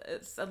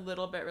it's a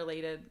little bit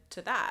related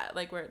to that,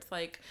 like where it's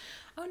like,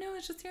 oh no,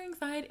 it's just your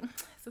anxiety.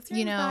 It's just your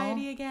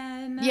anxiety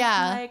again.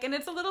 Yeah. Like, and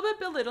it's a little bit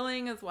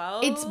belittling as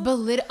well. It's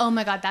oh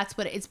my God, that's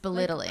what it's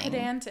belittling. Like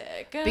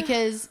pedantic.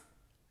 Because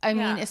I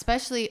mean,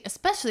 especially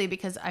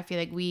because I feel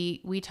like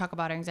we talk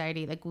about our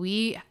anxiety, like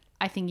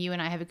I think you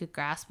and I have a good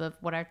grasp of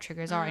what our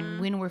triggers are and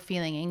when we're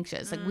feeling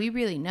anxious. Like we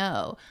really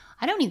know.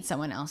 I don't need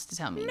someone else to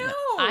tell me. No.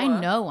 I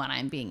know when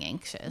I'm being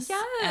anxious.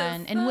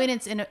 Yes. And when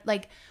it's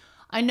like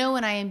I know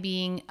when I am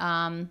being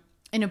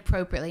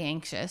inappropriately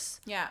anxious.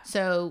 Yeah.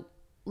 So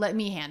let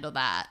me handle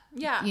that.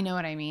 Yeah. You know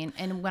what I mean?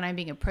 And when I'm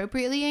being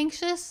appropriately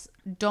anxious,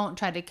 don't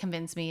try to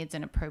convince me it's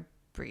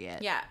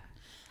inappropriate. Yeah.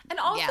 And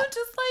also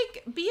just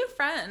like be a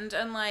friend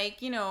and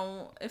like, you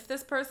know, if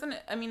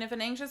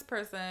an anxious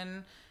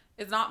person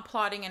is not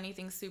plotting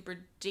anything super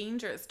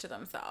dangerous to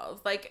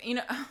themselves. Like, you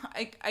know,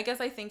 I guess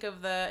I think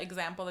of the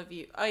example of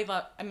you. I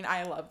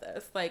love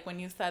this. Like when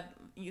you said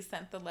you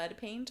sent the lead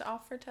paint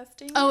off for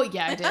testing. Oh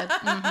yeah, I did.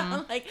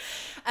 Mm-hmm. Like,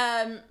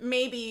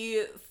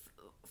 maybe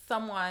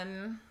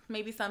someone,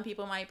 maybe some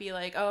people might be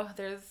like, oh,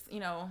 there's,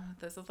 you know,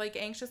 this is like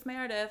anxious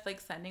Meredith,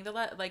 like sending the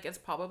like it's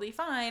probably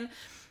fine.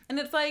 And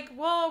it's like,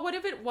 well, what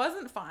if it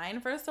wasn't fine?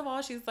 First of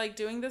all, she's like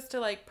doing this to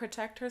like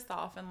protect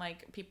herself and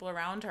like people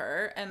around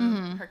her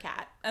and her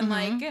cat and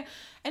like,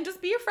 and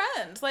just be a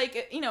friend.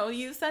 Like, you know,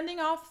 you sending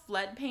off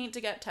lead paint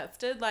to get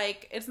tested,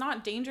 like it's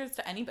not dangerous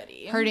to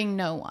anybody. Hurting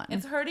no one.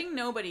 It's hurting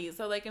nobody.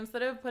 So like,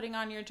 instead of putting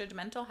on your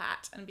judgmental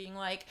hat and being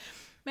like,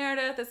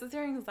 Meredith, this is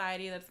your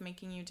anxiety that's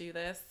making you do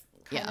this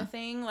kind of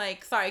thing.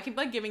 Like, sorry, I keep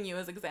like giving you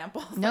as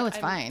examples. No, like,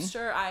 it's fine.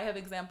 Sure, I have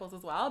examples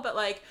as well, but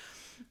like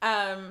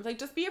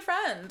just be a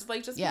friend.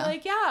 Like, just be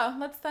like, yeah,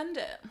 let's send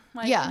it.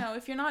 Like, you know,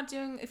 if you're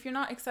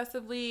not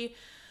excessively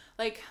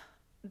like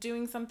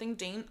doing something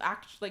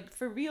like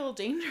for real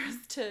dangerous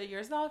to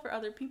yourself or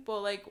other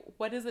people, like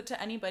what is it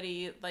to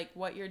anybody, like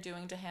what you're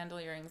doing to handle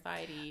your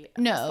anxiety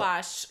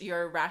 /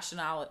 your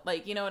rationality,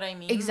 like, you know what I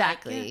mean?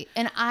 Exactly. Like,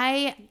 and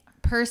I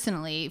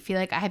personally feel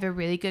like I have a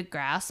really good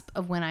grasp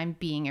of when I'm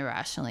being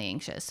irrationally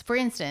anxious. For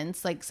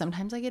instance, like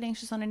sometimes I get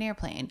anxious on an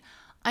airplane.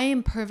 I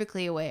am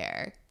perfectly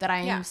aware that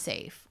I am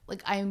safe.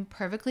 Like I am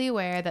perfectly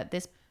aware that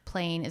this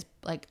plane is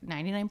like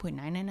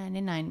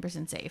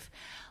 99.9999% safe.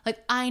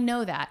 Like I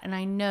know that, and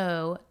I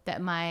know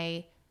that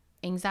my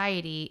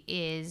anxiety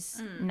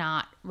is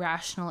not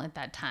rational at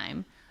that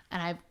time,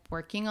 and I'm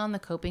working on the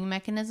coping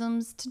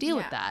mechanisms to deal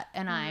with that,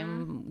 and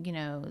I'm, you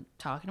know,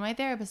 talking to my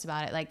therapist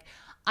about it. Like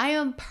I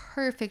am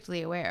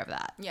perfectly aware of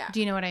that. Yeah.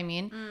 Do you know what I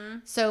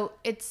mean? So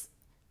it's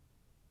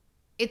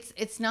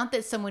not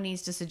that someone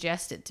needs to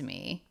suggest it to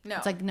me. No.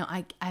 It's like, no,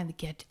 I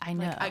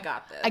know. Like, I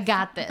got this. I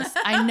got this.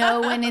 I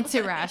know when it's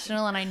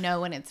irrational and I know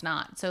when it's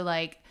not. So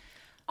like.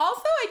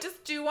 Also, I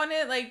just do want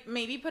to like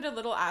maybe put a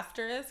little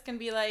asterisk and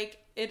be like,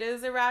 it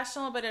is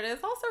irrational, but it is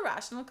also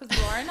rational because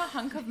you are in a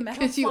hunk of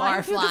metal. Because you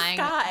are flying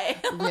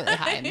really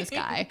high in the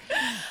sky.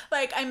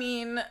 Like, I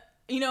mean,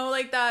 you know,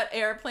 like that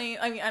airplane.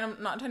 I mean,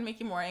 I'm not trying to make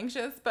you more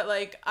anxious, but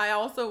like I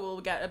also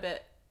will get a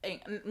bit,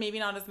 maybe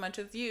not as much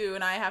as you,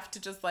 and I have to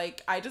just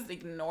like, I just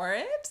ignore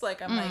it.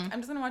 Like I'm like, I'm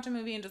just gonna watch a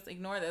movie and just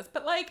ignore this.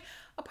 But like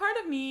a part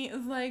of me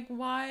is like,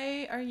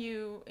 why are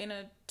you in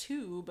a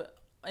tube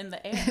in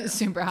the air?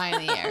 Super high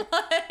in the air.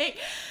 Like,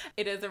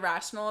 it is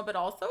irrational, but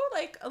also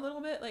like a little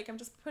bit, like I'm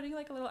just putting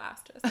like a little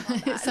asterisk on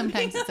that.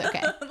 Sometimes it's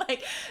okay.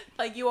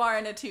 like you are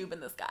in a tube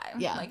in the sky.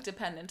 Yeah. Like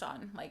dependent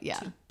on like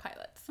tube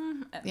pilots.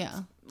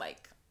 And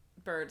like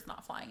birds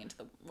not flying into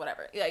the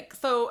whatever. Like,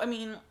 so I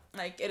mean,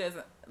 like it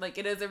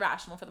is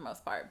irrational for the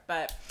most part.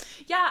 But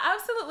yeah,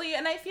 absolutely.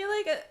 And I feel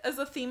like as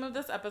a theme of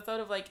this episode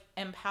of like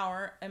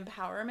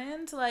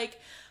empowerment, like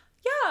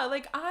yeah,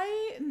 like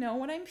I know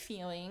what I'm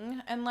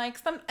feeling, and like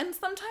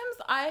sometimes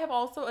I have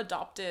also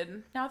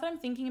adopted, now that I'm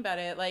thinking about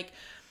it, like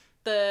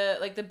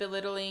the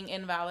belittling,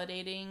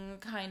 invalidating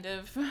kind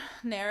of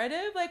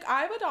narrative. Like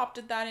I've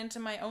adopted that into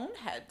my own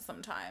head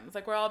sometimes,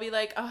 like where I'll be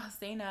like, oh,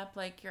 Zainab,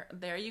 like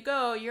there you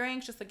go, you're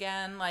anxious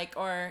again, like,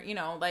 or you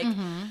know, like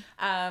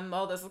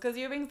well, this is because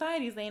you have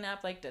anxiety, Zainab,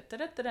 like da da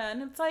da da,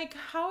 and it's like,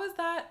 how is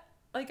that?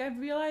 Like, I've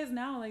realized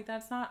now, like,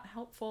 that's not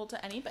helpful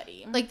to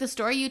anybody. Like, the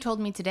story you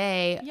told me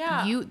today,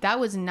 that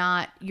was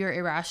not your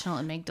irrational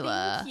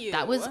amygdala. Thank you.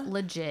 That was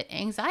legit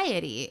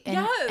anxiety.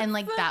 And, and,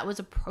 like, that was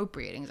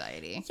appropriate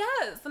anxiety.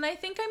 Yes. And I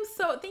think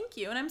thank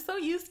you. And I'm so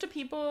used to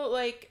people,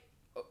 like,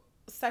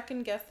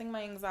 second guessing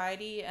my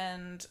anxiety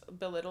and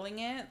belittling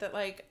it, that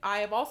like I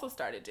have also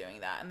started doing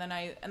that, and then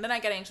I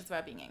get anxious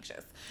about being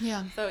anxious.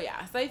 So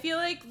I feel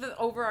like the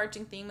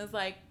overarching theme is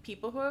like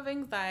people who have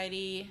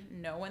anxiety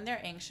know when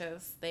they're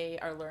anxious, they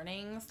are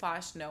learning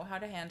 / know how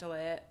to handle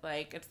it.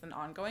 Like it's an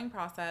ongoing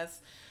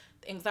process.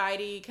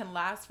 Anxiety can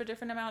last for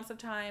different amounts of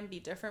time, be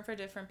different for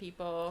different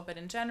people, but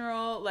in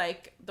general,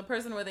 like the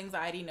person with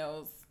anxiety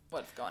knows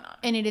what's going on.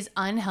 And it is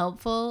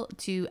unhelpful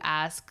to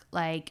ask,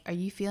 like, are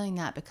you feeling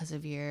that because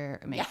of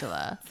your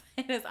amygdala? Yes.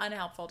 It is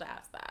unhelpful to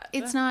ask that.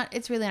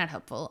 It's really not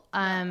helpful.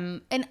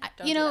 And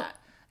you know,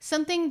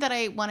 something that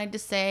I wanted to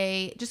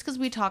say, just because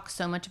we talk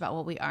so much about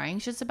what we are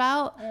anxious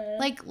about,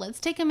 like, let's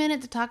take a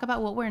minute to talk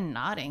about what we're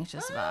not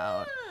anxious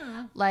about.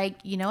 Like,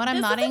 you know what I'm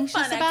not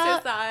anxious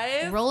about?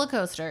 Exercise. Roller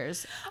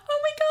coasters. Oh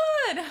my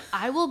God.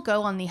 I will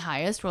go on the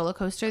highest roller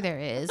coaster there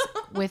is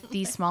with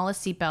the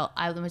smallest seatbelt.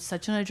 I'm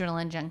such an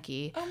adrenaline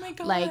junkie. Oh my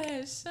gosh.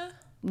 Like,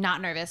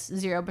 not nervous.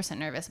 0%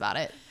 nervous about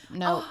it.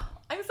 Nope. Oh,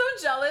 I'm so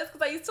jealous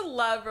because I used to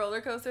love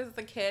roller coasters as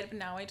a kid, but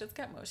now I just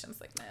get motion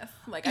sickness.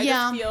 Like, I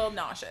just feel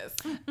nauseous.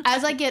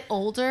 As I get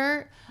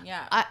older,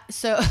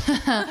 so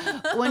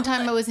one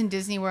time I was in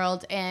Disney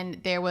World,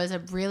 and it was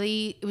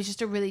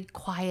just a really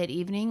quiet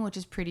evening, which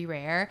is pretty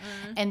rare.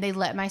 And they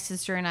let my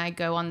sister and I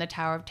go on the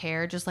Tower of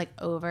Terror just like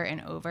over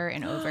and over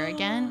and over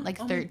again, like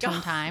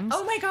 13 times.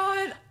 Oh my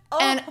God. Oh.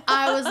 And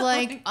I was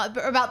like,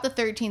 about the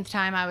 13th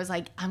time, I was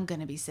like, I'm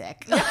going to be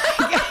sick.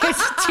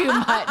 It's too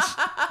much.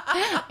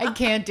 I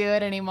can't do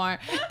it anymore.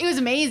 It was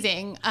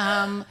amazing.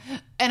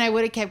 And I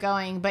would have kept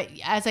going, but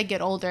as I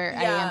get older,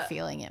 I am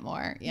feeling it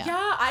more. Yeah.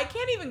 Yeah, I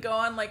can't even go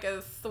on like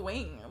a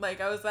swing.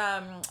 Like I was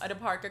at a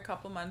park a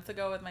couple months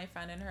ago with my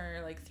friend and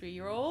her like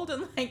 3-year-old,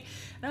 and I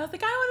was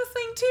like, I want to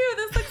swing too.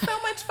 This looks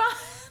so much fun.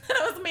 And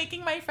I was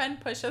making my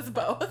friend push us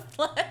both.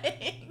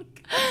 And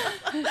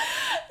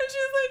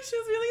she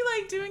was really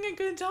like doing a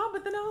good job.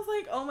 But then I was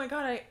like, oh my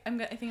god, I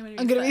think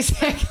I'm gonna be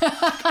sick.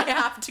 I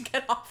have to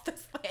get off the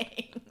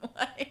swing.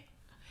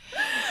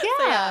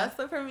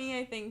 So for me,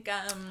 I think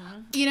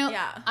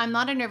I'm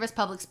not a nervous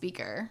public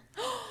speaker.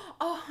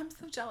 Oh, I'm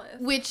so jealous.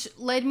 Which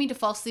led me to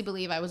falsely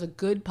believe I was a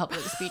good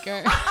public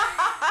speaker. No.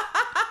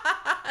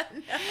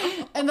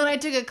 And then I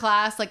took a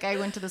class, like I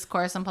went to this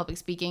course on public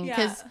speaking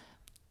because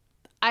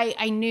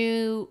I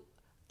knew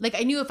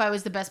if I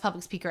was the best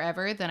public speaker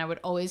ever, then I would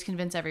always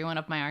convince everyone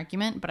of my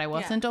argument, but I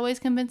wasn't always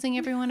convincing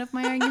everyone of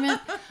my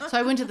argument. So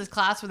I went to this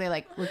class where they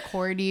like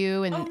record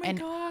you and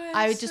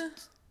I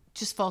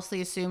just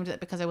falsely assumed that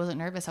because I wasn't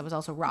nervous, I was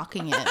also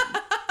rocking it.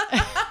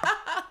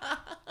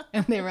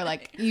 And they were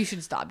like, you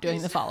should stop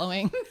doing the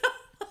following.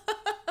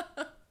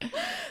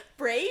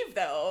 Brave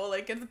though,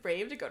 like it's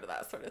brave to go to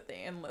that sort of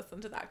thing and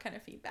listen to that kind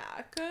of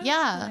feedback.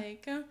 Yeah.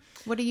 Like,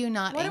 what are you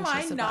not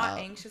anxious about? What am I not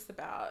anxious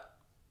about?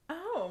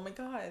 Oh my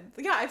god.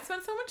 Yeah, I've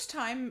spent so much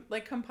time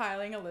like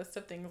compiling a list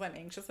of things I'm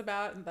anxious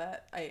about and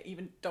that I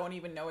don't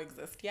even know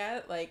exist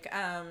yet. Like, what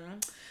am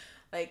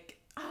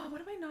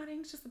I not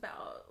anxious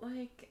about?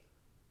 Like,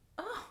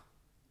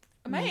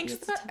 am I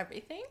anxious about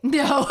everything?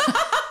 No.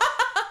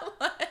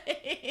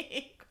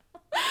 like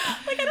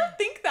I don't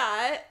think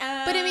that.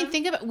 But I mean,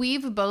 think about,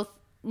 we've both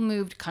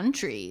moved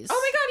countries. Oh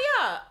my god,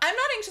 yeah. I'm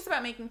not anxious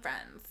about making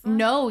friends.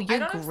 No,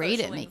 you're great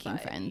at making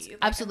friends. Like,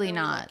 absolutely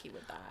not.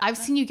 I've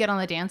seen you get on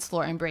the dance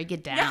floor and break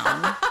it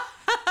down.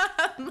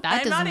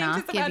 That does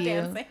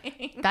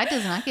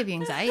not give you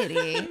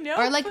anxiety. No.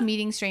 Or like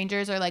meeting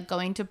strangers or like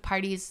going to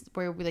parties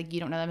where like you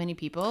don't know that many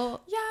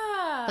people.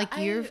 Yeah. Like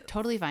you're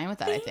totally fine with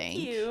that, I think. Thank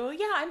you.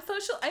 Yeah, I'm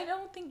social. I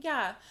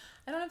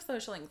don't have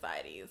social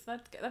anxieties.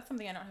 That's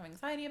something I don't have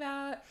anxiety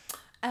about.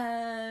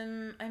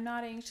 I'm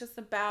not anxious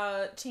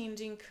about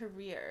changing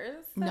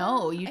careers.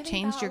 No, you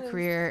changed your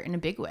career in a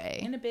big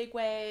way. In a big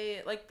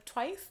way, like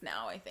twice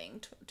now, I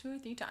think, 2 or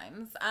 3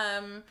 times.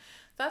 So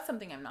that's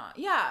something I'm not.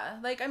 Yeah,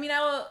 like I mean,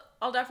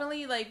 I'll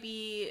definitely like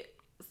be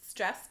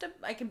stressed.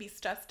 I can be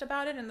stressed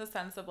about it in the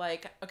sense of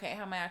like, okay,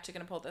 how am I actually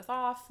gonna pull this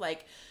off?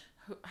 Like,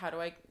 how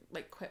do I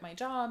like quit my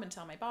job and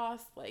tell my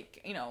boss?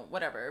 Like,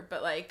 whatever.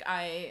 But like,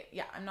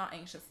 I'm not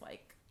anxious.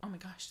 Like, oh my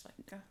gosh,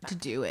 like to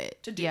do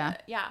it. Yeah.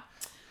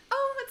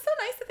 Oh, it's so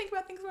nice to think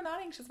about things we're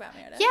not anxious about,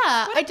 Meredith.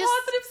 Yeah, what a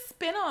positive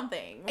spin on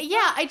things.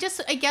 Yeah, I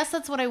guess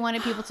that's what I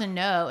wanted people to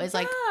know is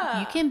like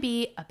you can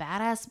be a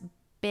badass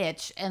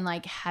bitch and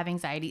like have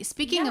anxiety.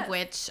 Speaking of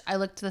which, I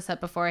looked this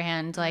up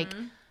beforehand. Like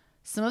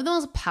some of the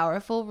most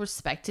powerful,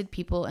 respected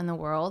people in the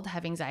world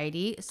have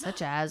anxiety,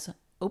 such as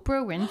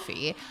Oprah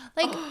Winfrey.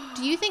 Like,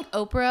 do you think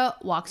Oprah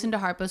walks into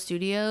Harpo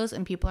Studios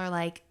and people are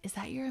like, is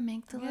that your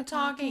amygdala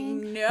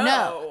talking?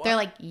 No. They're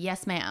like,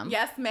 yes, ma'am.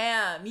 Yes,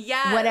 ma'am.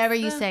 Yes. Whatever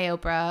you say,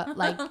 Oprah.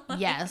 Like,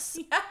 yes.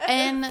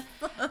 And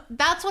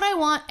that's what I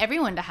want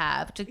everyone to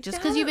have. Just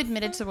because you've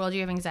admitted to the world you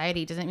have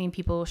anxiety doesn't mean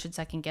people should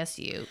second guess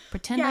you.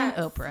 Pretend I'm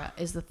Oprah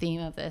is the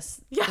theme of this.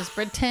 Yes. Just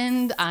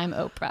pretend I'm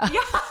Oprah. Yeah.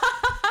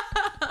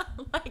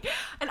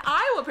 And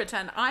I will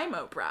pretend I'm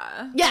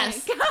Oprah.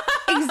 Yes,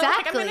 exactly.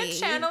 Like, I'm going to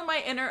channel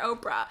my inner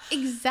Oprah.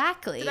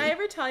 Exactly. Did I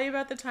ever tell you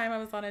about the time I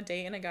was on a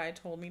date and a guy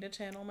told me to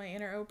channel my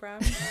inner Oprah?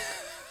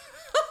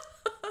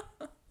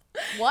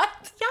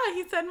 What? Yeah,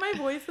 he said my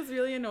voice was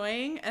really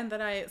annoying and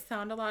that I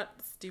sound a lot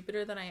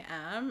stupider than I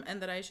am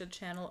and that I should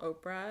channel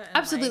Oprah and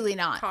absolutely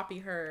not copy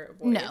her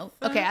voice. No.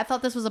 Okay, I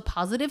thought this was a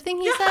positive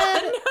thing he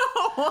said.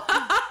 No.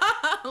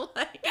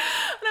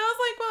 And I was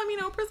like, well, I mean,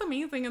 Oprah's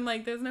amazing and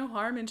like there's no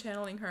harm in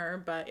channeling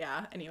her, but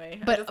yeah,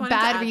 anyway. But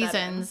bad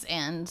reasons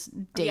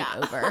and date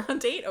over.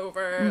 Date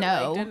over.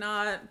 No. Like, did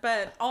not.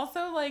 But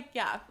also like,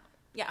 yeah.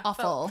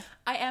 Awful. So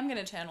I am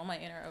going to channel my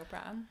inner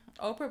Oprah.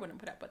 Oprah wouldn't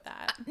put up with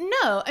that.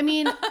 No, I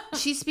mean,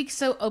 she speaks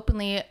so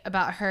openly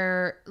about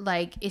her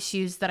like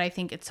issues that I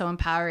think it's so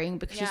empowering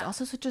because she's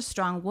also such a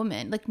strong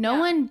woman. Like no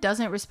one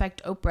doesn't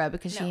respect Oprah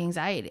because she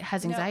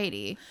has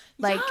anxiety.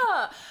 Like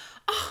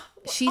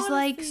she's honestly,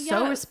 like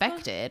so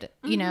respected,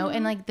 you know,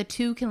 and like the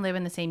two can live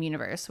in the same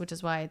universe, which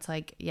is why it's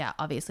like, yeah,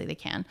 obviously they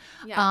can.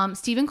 Yeah.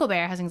 Stephen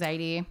Colbert has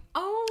anxiety.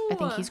 I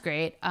think he's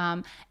great.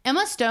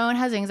 Emma Stone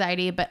has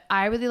anxiety, but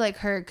I really like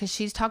her because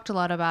she's talked a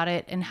lot about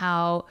it and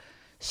how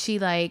she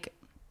like.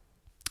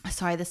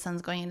 Sorry, the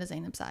sun's going into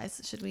Zainab's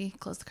eyes. Should we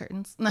close the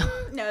curtains? No.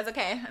 No, it's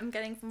okay. I'm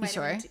getting some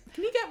vitamin D.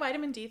 Can you get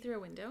vitamin D through a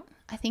window?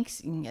 I think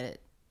you can get it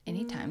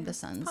anytime the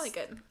sun's. Probably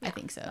good. Yeah. I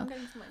think so. I'm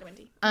getting some vitamin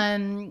D.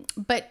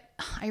 But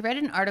I read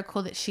an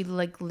article that she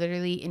like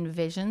literally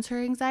envisions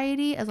her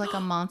anxiety as like a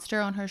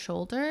monster on her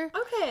shoulder.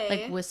 Okay.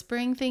 Like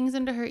whispering things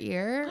into her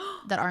ear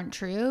that aren't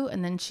true,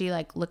 and then she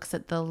like looks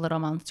at the little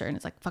monster and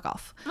it's like, fuck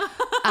off.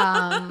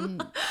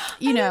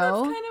 You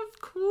know. That's kind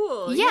of cool.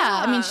 cool.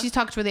 Yeah. I mean, she's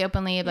talked really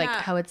openly of like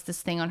how it's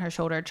this thing on her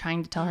shoulder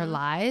trying to tell her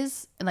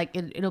lies. Like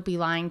it'll be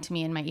lying to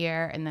me in my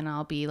ear, and then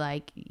I'll be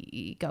like,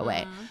 go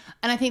away.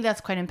 And I think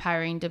that's quite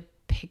empowering to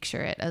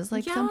picture it as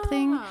like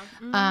something.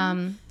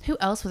 Who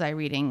else was I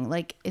reading?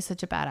 Like, is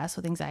such a badass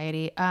with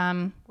anxiety.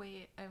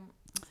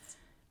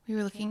 We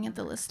were looking at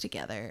the list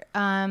together.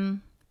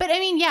 But I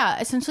mean,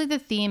 yeah, essentially the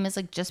theme is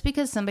like, just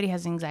because somebody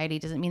has anxiety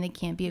doesn't mean they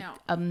can't be an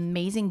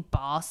amazing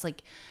boss,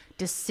 like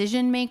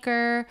decision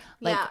maker,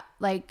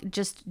 like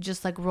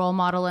just like role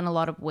model in a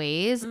lot of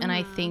ways. And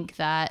I think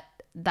that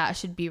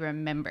should be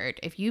remembered.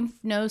 If you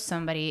know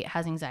somebody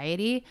has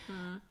anxiety,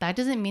 that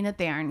doesn't mean that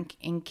they aren't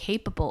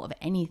incapable of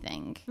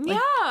anything. Like,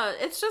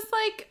 it's just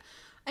like,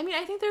 I mean,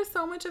 I think there's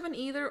so much of an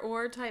either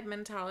or type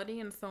mentality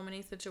in so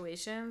many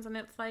situations, and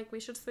it's like we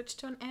should switch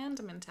to an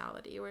and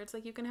mentality where it's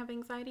like you can have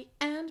anxiety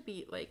and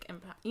be like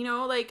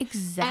like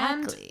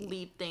exactly, and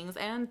lead things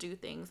and do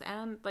things,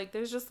 and like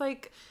there's just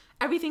like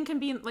everything can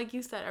be, like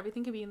you said,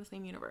 everything can be in the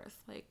same universe.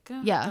 Like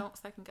don't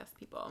second guess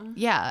people.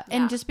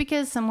 And just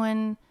because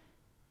someone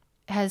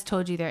has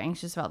told you they're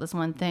anxious about this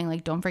one thing,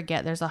 like don't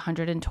forget there's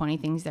 120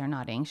 things they're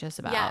not anxious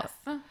about.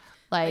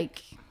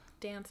 Like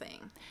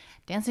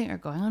dancing or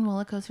going on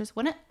roller coasters.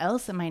 What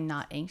else am I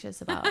not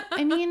anxious about?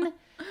 I mean,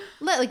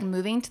 like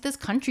moving to this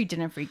country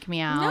didn't freak me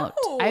out.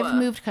 No. I've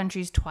moved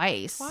countries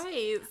twice.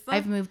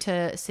 I've moved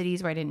to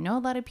cities where I didn't know a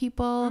lot of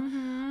people.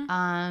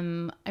 I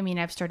mean,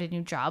 I've started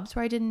new jobs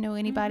where I didn't know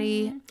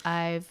anybody.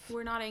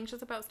 We're not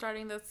anxious about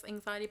starting this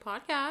anxiety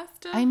podcast.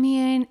 I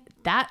mean,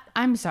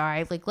 I'm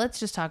sorry. Like, let's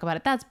just talk about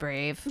it. That's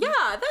brave. Yeah,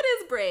 that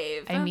is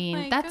brave. I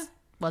mean,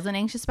 wasn't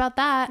anxious about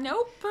that.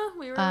 Nope.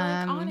 We were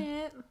like on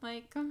it.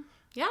 Like,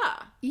 yeah.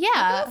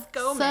 Let's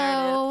go,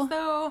 Meredith.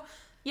 So,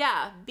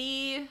 yeah,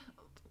 be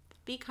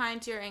kind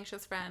to your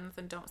anxious friends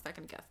and don't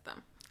second guess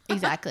them.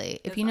 Exactly.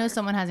 If you know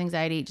someone has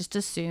anxiety, just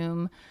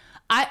assume.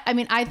 I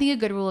mean, I think a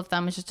good rule of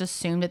thumb is just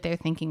assume that they're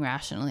thinking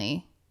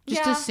rationally.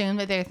 Just assume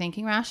that they're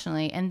thinking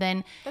rationally, and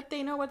then that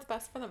they know what's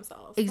best for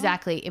themselves.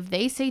 Exactly. If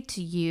they say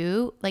to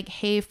you, like,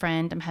 "Hey,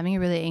 friend, I'm having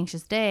a really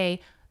anxious day,"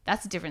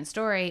 that's a different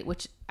story,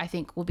 which I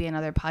think will be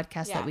another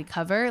podcast that we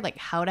cover, like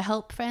how to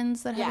help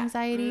friends that have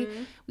anxiety.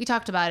 We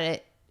talked about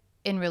it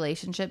in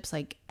relationships,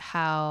 like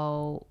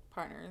how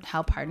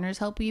partners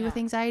help you with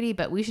anxiety,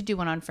 but we should do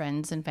one on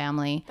friends and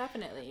family.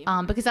 Definitely.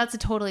 Because that's a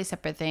totally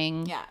separate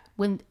thing. Yeah.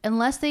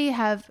 Unless they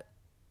have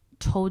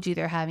told you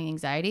they're having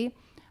anxiety,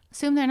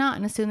 assume they're not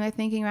and assume they're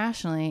thinking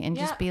rationally and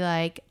just be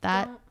like,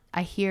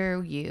 I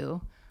hear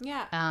you.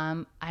 Yeah.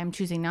 I'm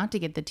choosing not to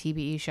get the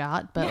TBE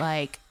shot, but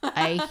like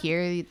I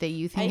hear that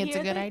you think it's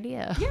a good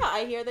idea. Yeah,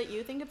 I hear that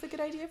you think it's a good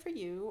idea for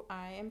you.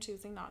 I am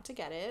choosing not to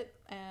get it,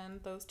 and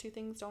those two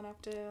things don't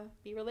have to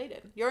be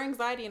related. Your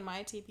anxiety and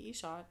my TBE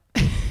shot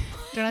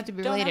don't have to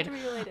be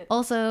related.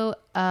 Also,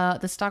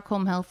 the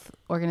Stockholm Health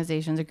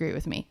organizations agree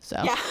with me.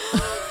 So yeah,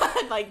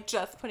 like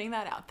just putting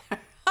that out there.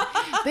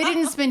 They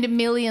didn't spend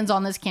millions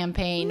on this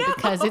campaign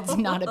because it's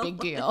not a big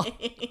deal.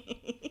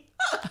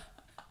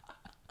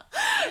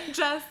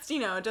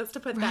 Just to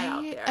put that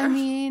out there. I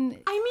mean,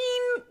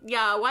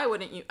 yeah, why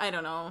wouldn't you? I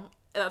don't know.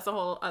 That's a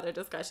whole other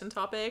discussion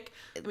topic.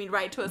 I mean,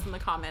 write to us in the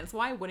comments.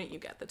 Why wouldn't you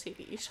get the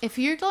TBE shot? If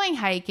you're going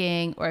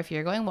hiking or if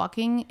you're going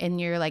walking and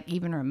you're like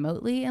even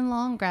remotely in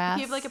long grass.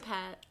 If you have like a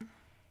pet.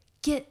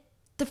 Get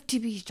the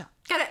TBE shot.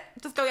 Get it.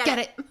 Just go get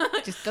it.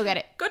 Just go get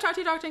it. Go talk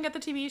to your doctor and get the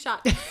TBE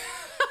shot.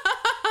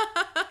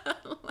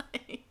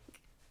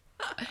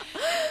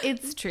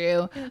 It's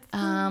true.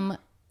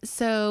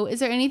 So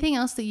is there anything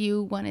else that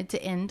you wanted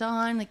to end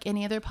on? Like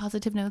any other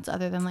positive notes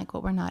other than like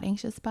what we're not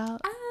anxious about?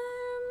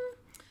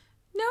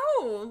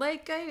 No,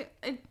 like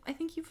I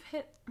think you've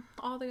hit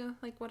all the,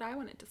 like what I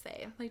wanted to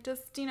say. Like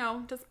just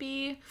don't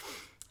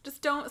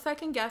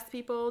second guess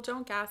people.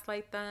 Don't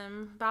gaslight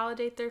them.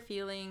 Validate their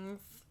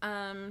feelings.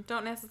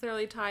 Don't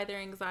necessarily tie their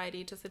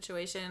anxiety to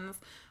situations.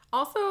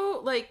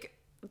 Also, like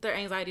their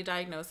anxiety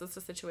diagnosis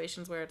to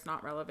situations where it's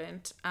not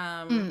relevant.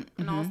 And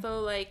also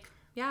like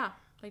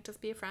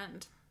just be a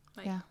friend.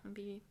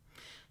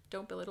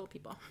 Don't belittle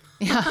people.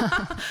 Yeah.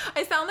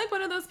 I sound like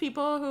one of those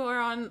people who are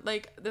on,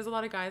 like, there's a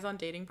lot of guys on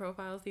dating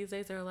profiles these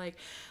days that are like,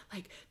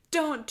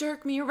 don't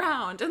jerk me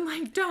around and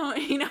like,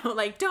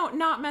 don't, don't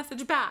not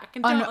message back.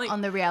 And don't,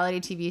 on the reality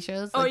TV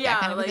shows. Like, that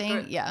kind of like,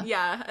 thing.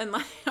 Yeah. And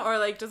like, or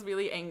like just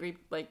really angry,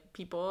 like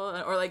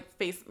people or like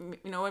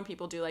when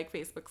people do like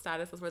Facebook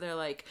statuses where they're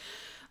like,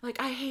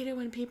 I hate it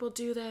when people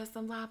do this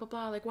and blah, blah,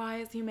 blah. Like, why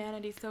is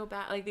humanity so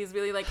bad? Like these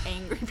really like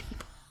angry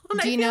people.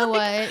 Do you know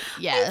what?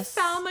 Yes.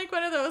 I sound like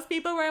one of those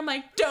people where I'm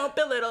like, don't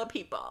belittle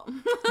people.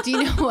 Do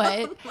you know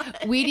what?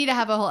 We need to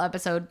have a whole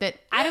episode that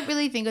I don't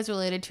really think is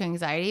related to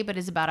anxiety, but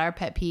is about our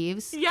pet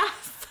peeves.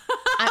 Yes.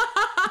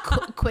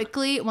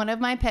 Quickly, one of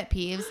my pet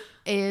peeves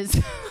is,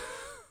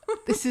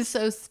 this is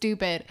so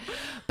stupid,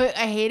 but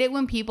I hate it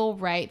when people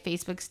write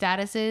Facebook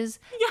statuses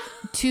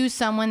to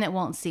someone that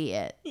won't see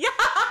it. Yeah.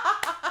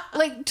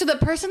 Like, to the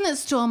person that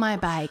stole my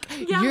bike,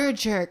 you're a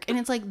jerk. And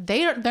it's like,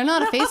 they're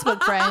not a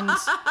Facebook friend.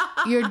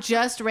 You're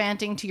just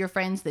ranting to your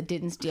friends that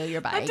didn't steal your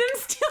bike. I didn't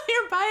steal your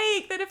your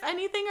bike that, if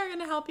anything, are going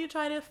to help you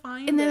try to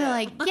find And then it. they're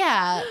like,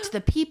 yeah, to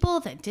the people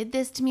that did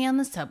this to me on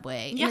the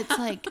subway. And it's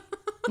like,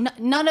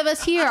 none of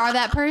us here are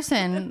that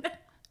person.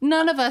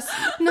 None of us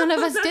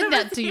did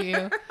that to you.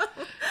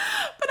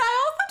 But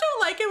I also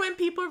don't like it when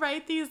people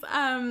write these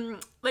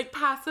like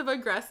passive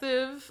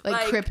aggressive,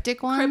 like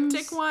cryptic ones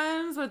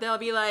where they'll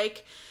be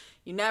like,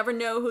 you never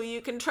know who you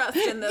can trust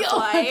in this life.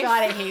 Oh my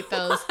God, I hate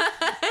those.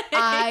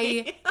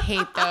 I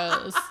hate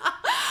those.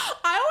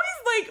 I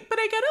always like, but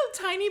I get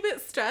a tiny bit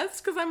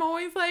stressed because I'm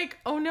always like,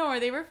 oh no, are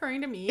they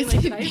referring to me?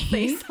 Like, did I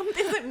say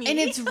something at me? And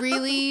it's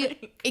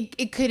really,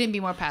 it couldn't be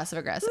more passive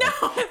aggressive.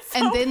 No, it's so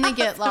and then they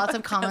get lots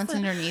of comments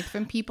underneath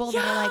from people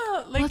that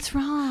are like, what's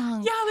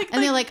wrong? Yeah, like,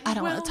 and they're like, I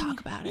don't want to talk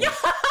about it. Yeah.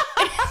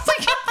 It's like,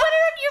 you put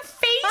it on your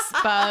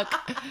Facebook.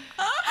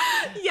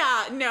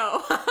 Yeah,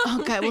 no.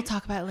 Okay, we'll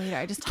talk about it later.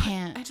 I just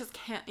can't.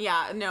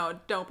 Yeah, no,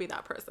 don't be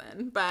that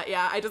person. But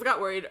yeah, I just got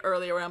worried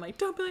earlier where I'm like,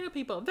 don't bully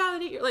people,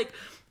 validate your, like,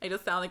 I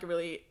just sound like a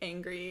really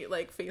angry,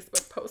 like,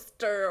 Facebook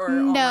poster or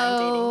online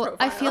dating profile.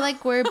 I feel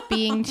like we're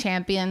being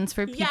champions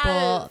for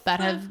people that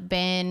have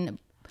been,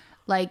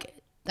 like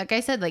I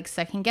said, like,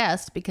 second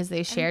guessed because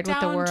they shared with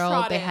the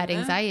world they had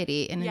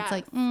anxiety. And it's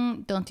like,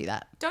 don't do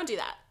that. Don't do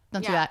that.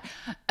 Don't do that.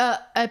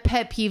 A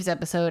pet peeves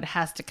episode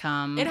has to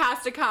come. It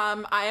has to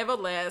come. I have a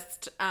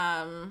list.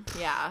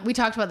 Yeah. We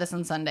talked about this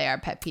on Sunday, our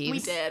pet peeves. We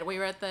did. We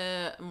were at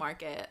the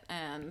market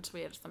and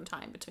we had some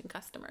time between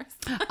customers.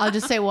 I'll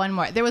just say one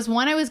more. There was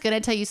one I was going to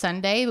tell you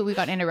Sunday, but we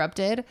got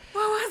interrupted.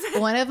 What was it?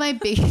 One of my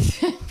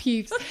biggest pet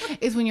peeves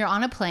is when you're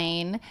on a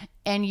plane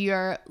and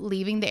you're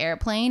leaving the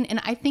airplane. And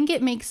I think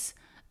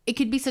it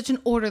could be such an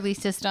orderly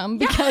system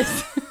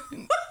because...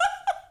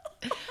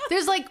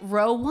 There's like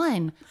row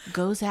 1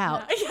 goes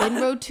out, then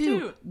row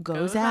 2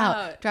 goes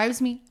out. Drives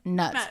me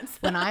nuts.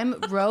 When I'm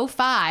row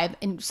 5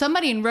 and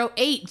somebody in row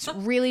 8's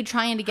really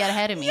trying to get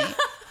ahead of me,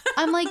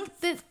 I'm like,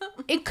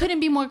 it couldn't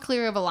be more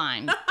clear of a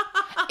line.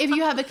 If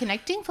you have a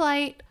connecting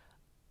flight,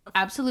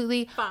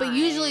 absolutely. Fine. But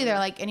usually they're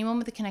like, anyone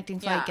with a connecting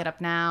flight, get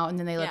up now. And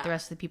then they let the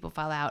rest of the people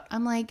fall out.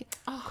 I'm like,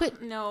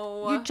 quit.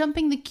 No. You're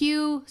jumping the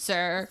queue,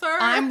 sir.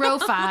 I'm row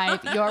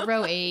 5. You're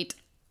row 8.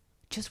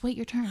 Just wait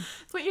your turn.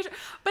 But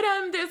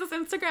there's this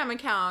Instagram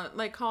account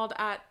like called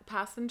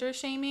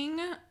 @passenger_shaming,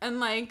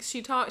 and like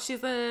she's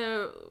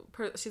a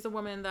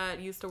woman that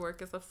used to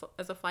work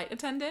as a flight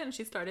attendant, and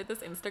she started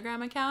this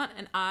Instagram account,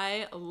 and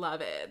I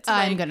love it.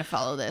 I'm gonna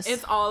follow this.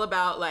 It's all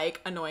about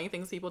like annoying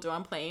things people do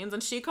on planes,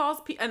 and she calls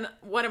and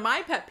one of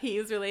my pet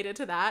peeves related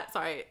to that.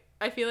 Sorry.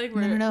 I feel like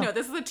we're no.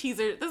 This is a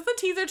teaser. This is a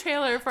teaser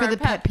trailer for our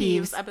pet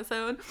peeves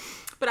episode.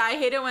 But I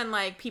hate it when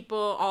like people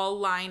all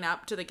line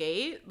up to the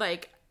gate,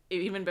 like.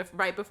 Even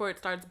right before it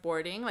starts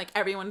boarding, like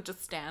everyone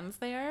just stands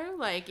there,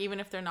 like even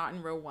if they're not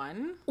in row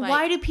 1. Like,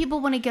 why do people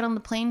want to get on the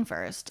plane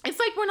first? It's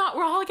like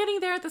we're all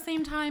getting there at the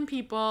same time,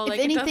 people. Like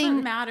it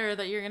doesn't matter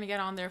that you're gonna get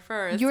on there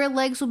first. Your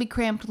legs will be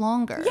cramped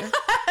longer.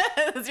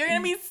 Yes, you're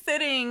gonna be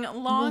sitting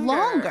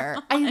longer.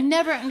 I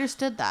never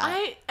understood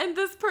that. And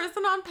this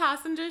person on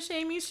Passenger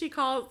Shaming, she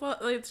has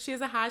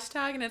a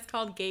hashtag and it's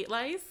called gate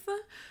lice.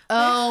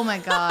 Oh my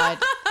God.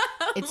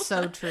 It's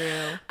so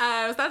true.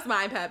 So that's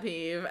my pet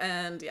peeve.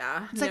 And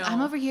it's like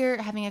I'm over here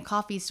having a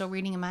coffee, still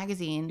reading a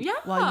magazine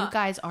while you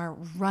guys are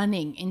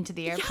running into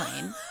the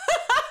airplane.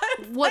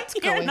 What's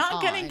going on? You're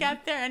not going to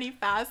get there any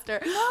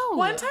faster. No.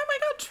 One time I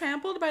got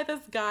trampled by this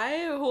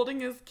guy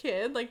holding his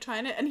kid, like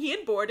trying to, and he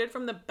had boarded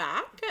from the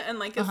back and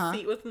like his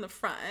seat was in the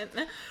front.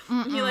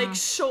 He like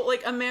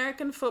like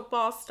American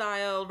football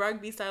style,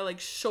 rugby style, like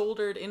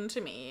shouldered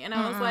into me. And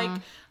I was like,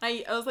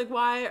 I was like,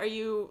 why are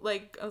you,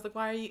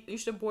 you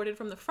should have boarded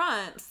from the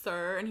front,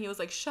 sir. And he was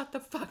like, shut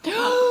the fuck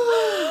up.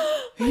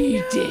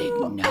 He did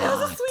not. And I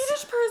was a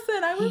Swedish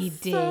person. I was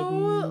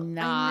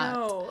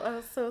I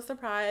was so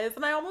surprised.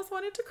 And I almost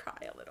wanted to cry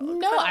a little.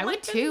 No, I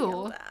would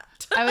too.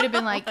 I would have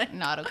been like,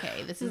 not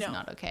okay. This is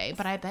not okay.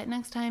 But I bet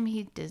next time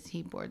he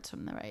boards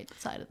from the right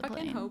side of the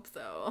plane. I hope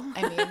so.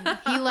 I mean,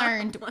 he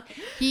learned.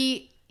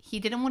 He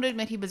didn't want to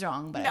admit he was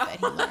wrong, but I bet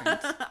he learned.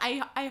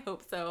 I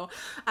hope so.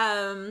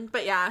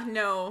 But yeah,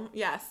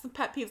 yes.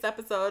 Pet peeves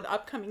episode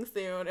upcoming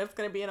soon. It's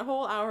going to be in a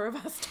whole hour of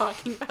us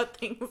talking about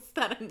things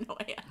that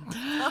annoy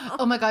us.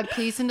 Oh my God,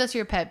 please send us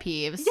your pet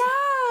peeves. Yeah.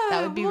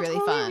 That would be really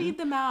fun. Read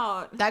them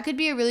out. That could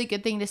be a really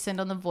good thing to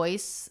send on the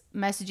voice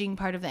messaging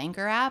part of the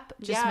Anchor app.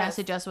 Just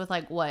message us with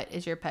like, what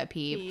is your pet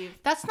peeve?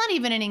 That's not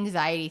even an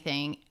anxiety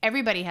thing.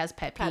 Everybody has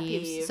pet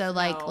peeves. So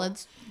like,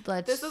 let's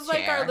This is share.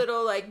 like our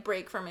little like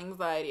break from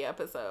anxiety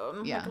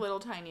episode. Yeah. Like a little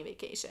tiny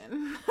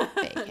vacation.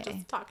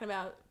 Just talking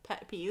about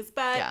pet peeves.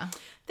 But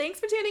thanks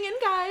for tuning in,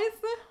 guys.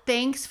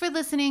 Thanks for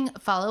listening.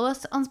 Follow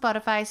us on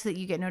Spotify so that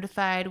you get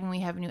notified when we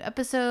have new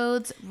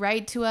episodes.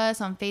 Write to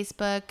us on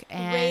Facebook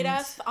and rate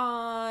us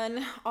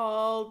on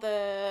all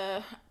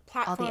the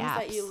platforms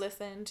that you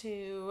listen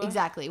to.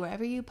 Exactly.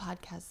 Wherever you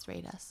podcast,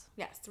 rate us.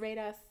 Yes, rate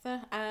us.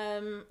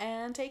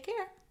 And take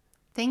care.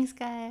 Thanks,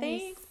 guys.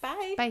 Thanks.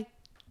 Bye. Bye.